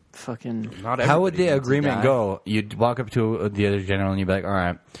fucking How would the agreement go? You'd walk up to the other general and you'd be like, all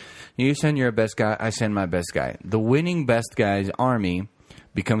right, you send your best guy, I send my best guy. The winning best guy's army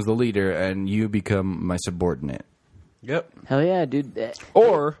becomes the leader and you become my subordinate. Yep. hell yeah, dude.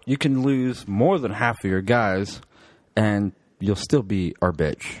 Or you can lose more than half of your guys, and you'll still be our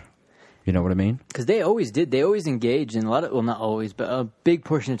bitch. You know what I mean? Because they always did. They always engaged, and not always, but a big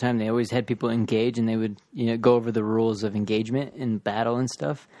portion of the time, they always had people engage, and they would, you know, go over the rules of engagement in battle and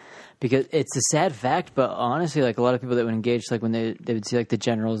stuff. Because it's a sad fact, but honestly, like a lot of people that would engage, like when they would see like the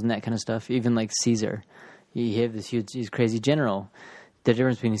generals and that kind of stuff, even like Caesar, he had this huge crazy general. The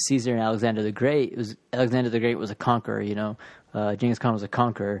difference between Caesar and Alexander the Great was Alexander the Great was a conqueror, you know. Genghis Khan was a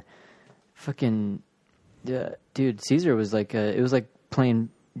conqueror. Fucking dude, Caesar was like it was like playing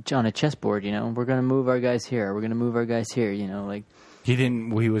on a chessboard, you know. We're gonna move our guys here. We're gonna move our guys here, you know. Like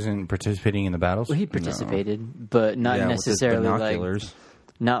He wasn't participating in the battles? well, he participated, but not necessarily like binoculars.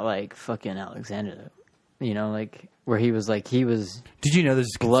 not like fucking Alexander, you know, like where he was. Did you know there's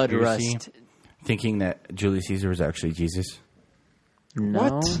a Blood conspiracy rust. thinking that Julius Caesar was actually Jesus? No.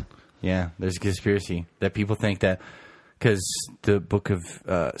 What? Yeah, there's a conspiracy that people think that because the book of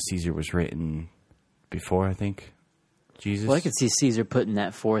Caesar was written before, I think, Jesus. Well, I could see Caesar putting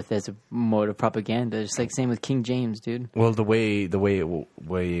that forth as a mode of propaganda. It's like same with King James, dude. Well, the way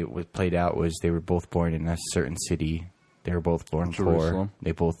it was played out was they were both born in a certain city. They were both born poor. Jerusalem.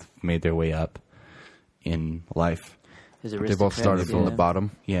 They both made their way up in life. As They both aristocrats, started from the yeah.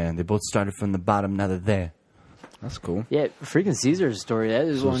 bottom. Yeah, and they both started from the bottom. Now they're there. That's cool. Yeah, freaking Caesar's story. That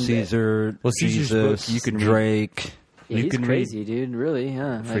is So one. Caesar, Well, Caesar's book, Jesus, you can read- Drake. Yeah, you he's can crazy, dude. Really,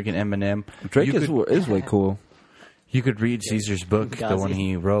 huh? Like, Freaking Eminem. Drake You is way cool. You could read Caesar's book, the Fugazi. one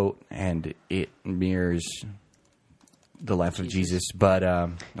he wrote, and it mirrors the life of Jesus. But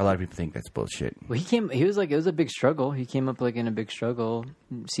a lot of people think that's bullshit. well, he was like, it was a big struggle. He came up like in a big struggle.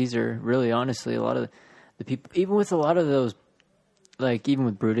 Caesar, really, honestly, a lot of the people, even with a lot of those, like even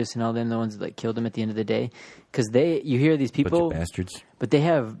with Brutus and all them, the ones that like killed him at the end of the day, because you hear these Bunch people, of bastards. but they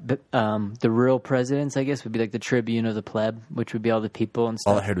have the real presidents, I guess, would be like the tribune of the pleb, which would be all the people and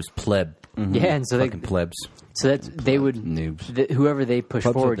All stuff. I heard was pleb. Yeah, and so Fucking plebs. they would Noobs. whoever they push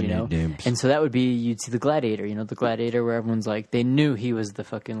Plebs are forward, the you know, noobs. and so that would be you'd see the gladiator, you know, the gladiator where everyone's like they knew he was the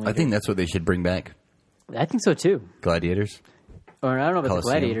fucking leader. I think that's what they should bring back. I think so too. Gladiators. Or I don't know about the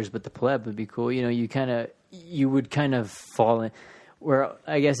Colosseum. gladiators, but the pleb would be cool. You know, you would kind of fall in. Where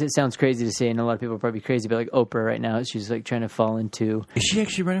I guess it sounds crazy to say, and a lot of people are probably crazy, but like Oprah right now, she's like trying to fall into. Is she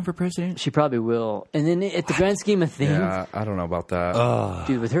actually running for president? She probably will, and then at the grand scheme of things, Yeah, I don't know about that.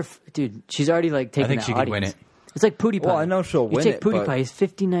 dude, with her, she's already like taking. I think that she could audience. win it. It's like PewDiePie. Well, I know she'll you win take it, PewDiePie, but- he's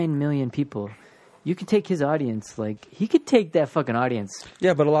 59 million people. You could take his audience, like he could take that fucking audience.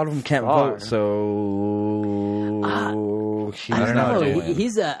 Yeah, but a lot of them can't Far. vote, so she's I don't not know. doing it.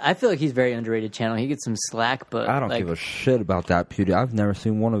 He's I feel like he's a very underrated channel. He gets some slack, but I don't like, give a shit about that PewDiePie. I've never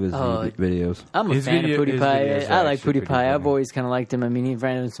seen one of his videos. I'm a His fan video- of his PewDiePie. videos I are like actually PewDiePie. pretty I've funny. always kind of liked him. I mean, he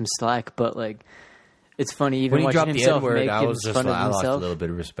ran into some slack, but like, it's funny even When he watching dropped the himself N-word, make I was just fun like, of I lost a himself. little bit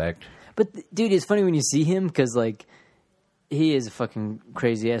of respect. But dude, it's funny when you see him because like he is a fucking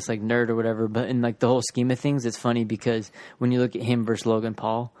crazy ass like nerd or whatever. But in like the whole scheme of things, it's funny because when you look at him versus Logan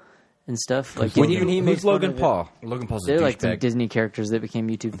Paul and stuff, like and even he makes Who's Logan fun of it. Paul? Logan Paul's a They're like some douchebag. Disney characters that became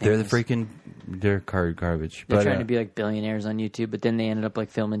YouTube famous. They're the freaking... They're garbage. They're But, trying to be like billionaires on YouTube, but then they ended up like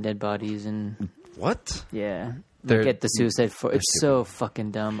filming dead bodies and What? yeah. They're- Get the Suicide Force. It's so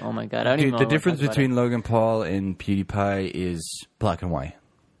fucking dumb. Oh my god! I don't Dude, even. the wanna difference talk about between it. Logan Paul and PewDiePie is black and white.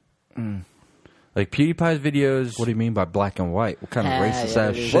 Like PewDiePie's videos... What do you mean by black and white? What kind of racist yeah,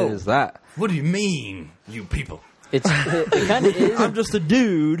 ass it is. shit Whoa. is that? What do you mean, you people? It kind of is. I'm just a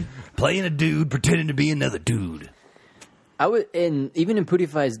dude. Playing a dude, pretending to be another dude. I would, and even in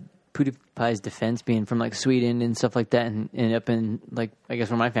PewDiePie's PewDiePie's defense, being from like Sweden and stuff like that, and up in like I guess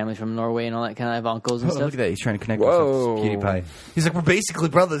where my family's from, Norway and all that kind of. I have uncles and Oh, stuff. look at that. He's trying to connect Whoa. with PewDiePie. He's like, we're basically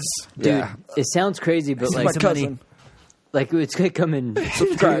brothers. Dude, Yeah. it sounds crazy, but He's like my cousin. like it's coming.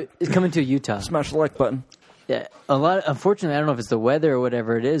 Subscribe. It's coming to Utah. Smash the like button. Yeah, unfortunately, I don't know if it's the weather or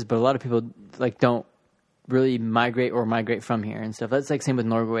whatever it is, but a lot of people like don't really migrate from here and stuff. That's like same with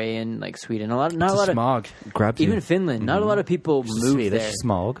Norway and like Sweden. Not a lot of Smog grabs even you. Finland. Not a lot of people move there.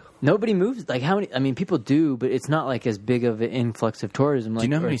 smog. Nobody moves. Like how many? I mean, people do, but it's not like as big of an influx of tourism. Like, Do you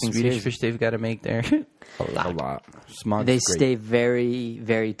know how or many things Swedish here. fish they've got to make there? A lot. Smog. They stay very,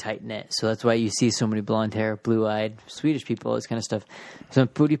 very tight knit. So that's why you see so many blonde hair, blue eyed Swedish people, this kind of stuff. So in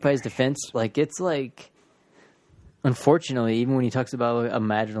PewDiePie's defense, like it's like, unfortunately, even when he talks about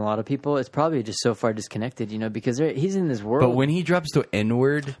imagine a lot of people, it's probably just so far disconnected, because he's in this world. But when he drops the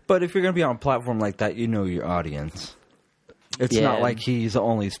N-word, But if you're going to be on a platform like that, you know your audience. It's Yeah. not like he's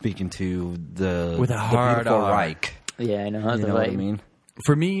only speaking to the With a the hard beautiful R. Reich. yeah, I know. You know what I mean?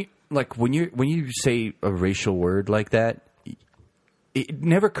 for me, like when you say a racial word like that, it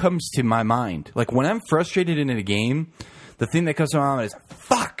never comes to my mind. Like when I'm frustrated in a game, the thing that comes to my mind is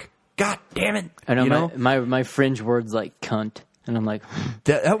 "fuck." God damn it! I know, You know? my fringe words like cunt, and I'm like,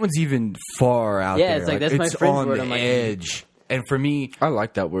 That one's even far out Yeah, there. it's like, that's my it's friend's on word. the I'm like- edge. And for me, I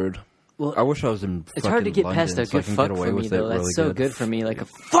like that word. well, I wish I was in. it's hard to get past a so I good can fuck get away for me with though. it That's really so good for me. Like a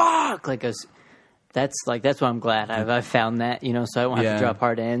fuck, that's why I'm glad I've found that, so I won't have Yeah. to drop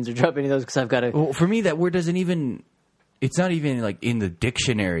hard ends or drop any of those because I've got to. well, for me, that word doesn't even. It's not even like in the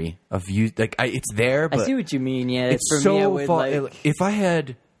dictionary of use. Like it's there, but I see what you mean. Yeah, it's for so me, I would far. like.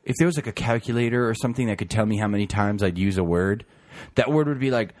 If there was like a calculator or something that could tell me how many times I'd use a word, that word would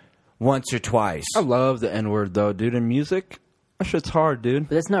be like once or twice. I love the N word though, dude. In music, that shit's hard, dude.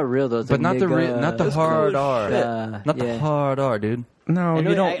 But that's not real though. It's But like not the nigga, not the that's hard cool R, shit. not the Yeah. hard R, dude. No, I know-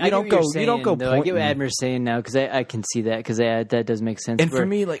 you don't. I You get don't what go. you're You don't saying, go. though. I get what pointing. Admir's saying now because I can see that because that does make sense. And for Where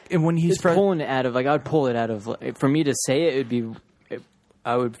me, like, and when he's it's pulling it out of I would pull it out of for me to say it would be.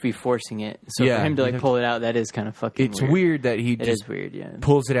 I would be forcing it. So Yeah, for him to you'd like have pull it out, that is kind of fucking. it's weird that he It just is weird, yeah.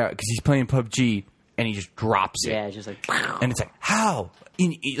 pulls it out because he's playing PUBG and he just drops it. Yeah, it's just like And it's like how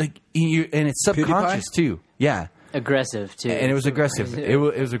and it's subconscious too. Yeah, aggressive too. and it was aggressive. It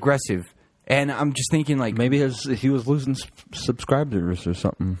was aggressive. And I'm just thinking like Maybe he was losing subscribers or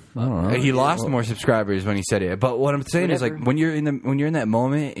something. I don't know. he lost more subscribers when he said it. But what I'm saying is Whatever. like when you're in that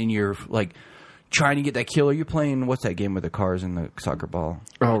moment and you're like trying to get that kill, or you're playing what's that game with the cars and the soccer ball?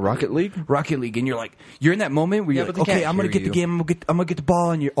 Oh, Rocket League. Rocket League, and you're in that moment where you're but like, they okay, can't I'm gonna hear get the you. game, I'm gonna get the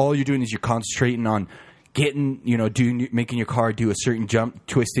ball, and all you're doing is you're concentrating on getting, making your car do a certain jump,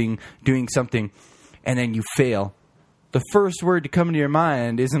 twisting, doing something, and then you fail. The first word to come into your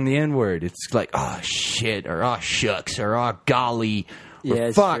mind isn't the N word. It's like, oh shit, or oh shucks, or oh golly, or yeah,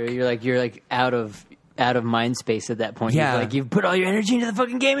 it's fuck. true. You're like out of mind space at that point. Yeah. You've put all your energy into the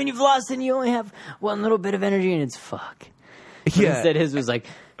fucking game and you've lost, and you only have one little bit of energy, and it's fuck. But Yeah. instead, his was like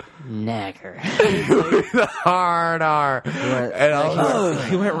nagger. The hard R. And I was like, Oh,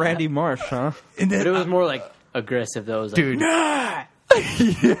 he went Randy Marsh, huh? and But then, it was more like aggressive though. It was like, dude, yeah.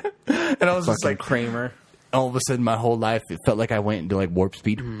 And I was just like, Kramer. all of a sudden, my whole life, it felt like I went into like warp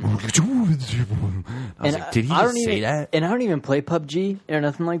speed. I was like, did he I just don't say even, that? And I don't even play PUBG or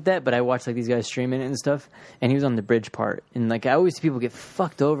nothing like that, but I watch like these guys streaming it and stuff, and he was on the bridge part, and like I always see people get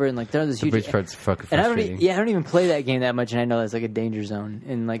fucked over, and like they're on this huge bridge part's fucking and frustrating. I don't even play that game that much, and I know that's like a danger zone,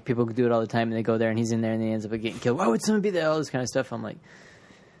 and like people do it all the time, and they go there, and he's in there, and he ends up getting killed. Why would someone be there? All this kind of stuff. I'm like,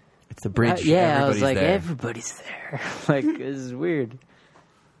 It's the bridge. yeah, I was Everybody's like, there. everybody's there. Like this is weird.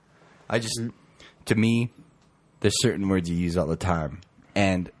 I just, to me, there's certain words you use all the time,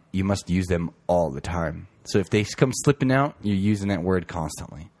 and you must use them all the time. So if they come slipping out, you're using that word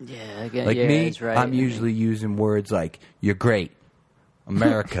constantly. Yeah, again, Like yeah, me, that's right. I'm usually using words like "you're great,"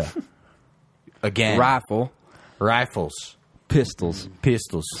 "America," again, rifles, Pistols.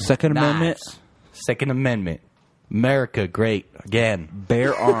 pistols, Second knives, Amendment. Second Amendment, America, great again.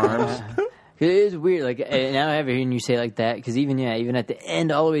 Bare arms. It is weird. Like and now I have hearing you say it like that because even at the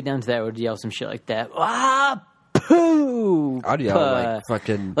end, all the way down to that, I would yell some shit like that. Ah, poo. I'd yell like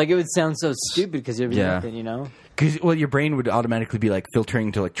fucking. Like it would sound so stupid because there'd be Yeah. nothing, Because your brain would automatically be like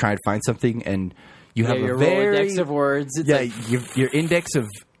filtering to like try and find something, and you have your a very Rolodex of words. It's yeah, like, your index of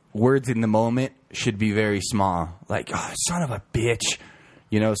words in the moment should be very small. Like, oh, son of a bitch.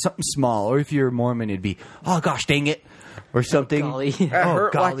 Something small. Or if you're a Mormon, it'd be, oh, gosh, dang it. Or something. golly. That Oh,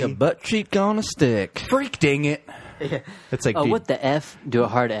 hurt golly. like a butt cheek on a stick. Freak, dang it. It's like, oh, dude, what the F? Do a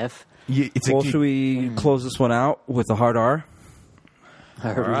hard F. it's Well, like, should we close this one out with a hard R?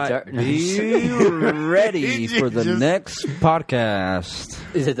 All right, be ready for the next podcast.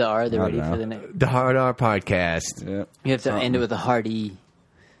 Is it the R? They're I ready don't know. for the next. The Hard R podcast. Yeah. You have to end it with a hard E.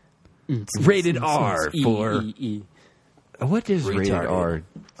 Rated R for. E. What is rated Retarded. R?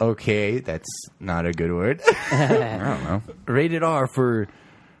 Okay, that's not a good word. I don't know. Rated R for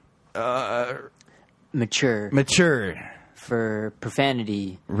Mature. mature. For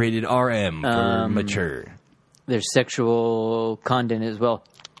profanity. Rated RM for mature. There's sexual content as well.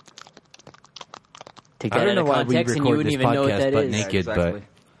 Take I that don't out know of why we context and you record wouldn't this even know what podcast that butt is. naked, Exactly.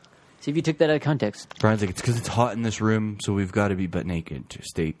 See if you took that out of context. Brian's like, it's because it's hot in this room, so we've got to be butt naked to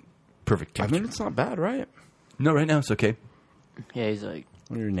stay perfect I temperature. mean, it's not bad, right? No, right now it's okay. Yeah, he's like,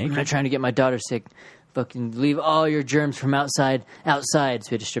 When you're I'm naked. not trying to get my daughter sick. Fucking leave all your germs from outside. So we had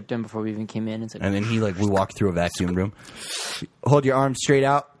to strip them before we even came in. It's like, And then we walked through a vacuum room. Hold your arms straight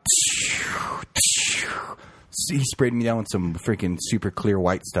out. He sprayed me down with some freaking super clear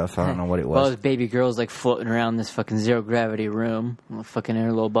white stuff. I don't know what it well, was. this baby girl's like floating around this fucking zero gravity room, fucking in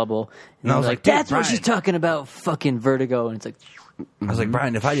her little bubble. And I I was was like, dude, that's what Brian. she's talking about, fucking vertigo. And it's like, I was like,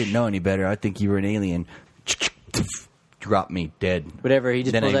 Brian, if I didn't know any better, I'd think you were an alien. Drop me dead. whatever. He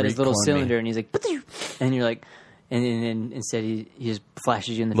just Then pulls I out his little recloned me. cylinder and he's like, and you're like, and then instead he just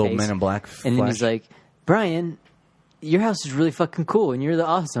flashes you in the Little face. Men in Black And then flash. he's like, Brian, your house is really fucking cool and you're the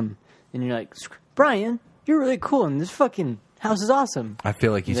awesome. And you're like, Brian, you're really cool and this fucking house is awesome. I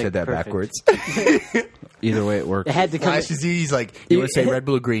feel like you He's said like, that perfect. backwards. Either way, it works. It had to come. Flashes you. He's like, you want to say red,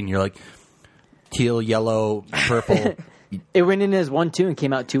 blue, green. You're like, teal, yellow, purple. It went in as 1-2 and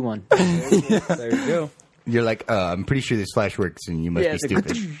came out 2-1. There you go. You're like, I'm pretty sure this flash works and you must Yeah, be it's like,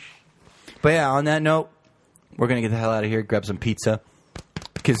 stupid. But yeah, on that note, we're going to get the hell out of here, grab some pizza.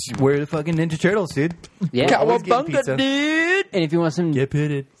 Because we're the fucking Ninja Turtles, dude. Yeah. Always getting pizza. dude. And if you want some Get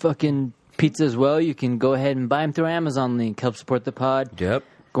pitted. fucking pizza as well, you can go ahead and buy them through our Amazon link. Help support the pod. Yep.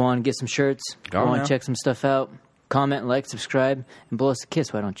 Go on and get some shirts. Go on now. and check some stuff out. Comment, like, subscribe, and blow us a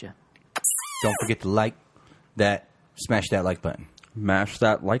kiss, why don't you? Don't forget to smash that like button. Mash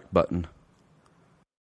that like button.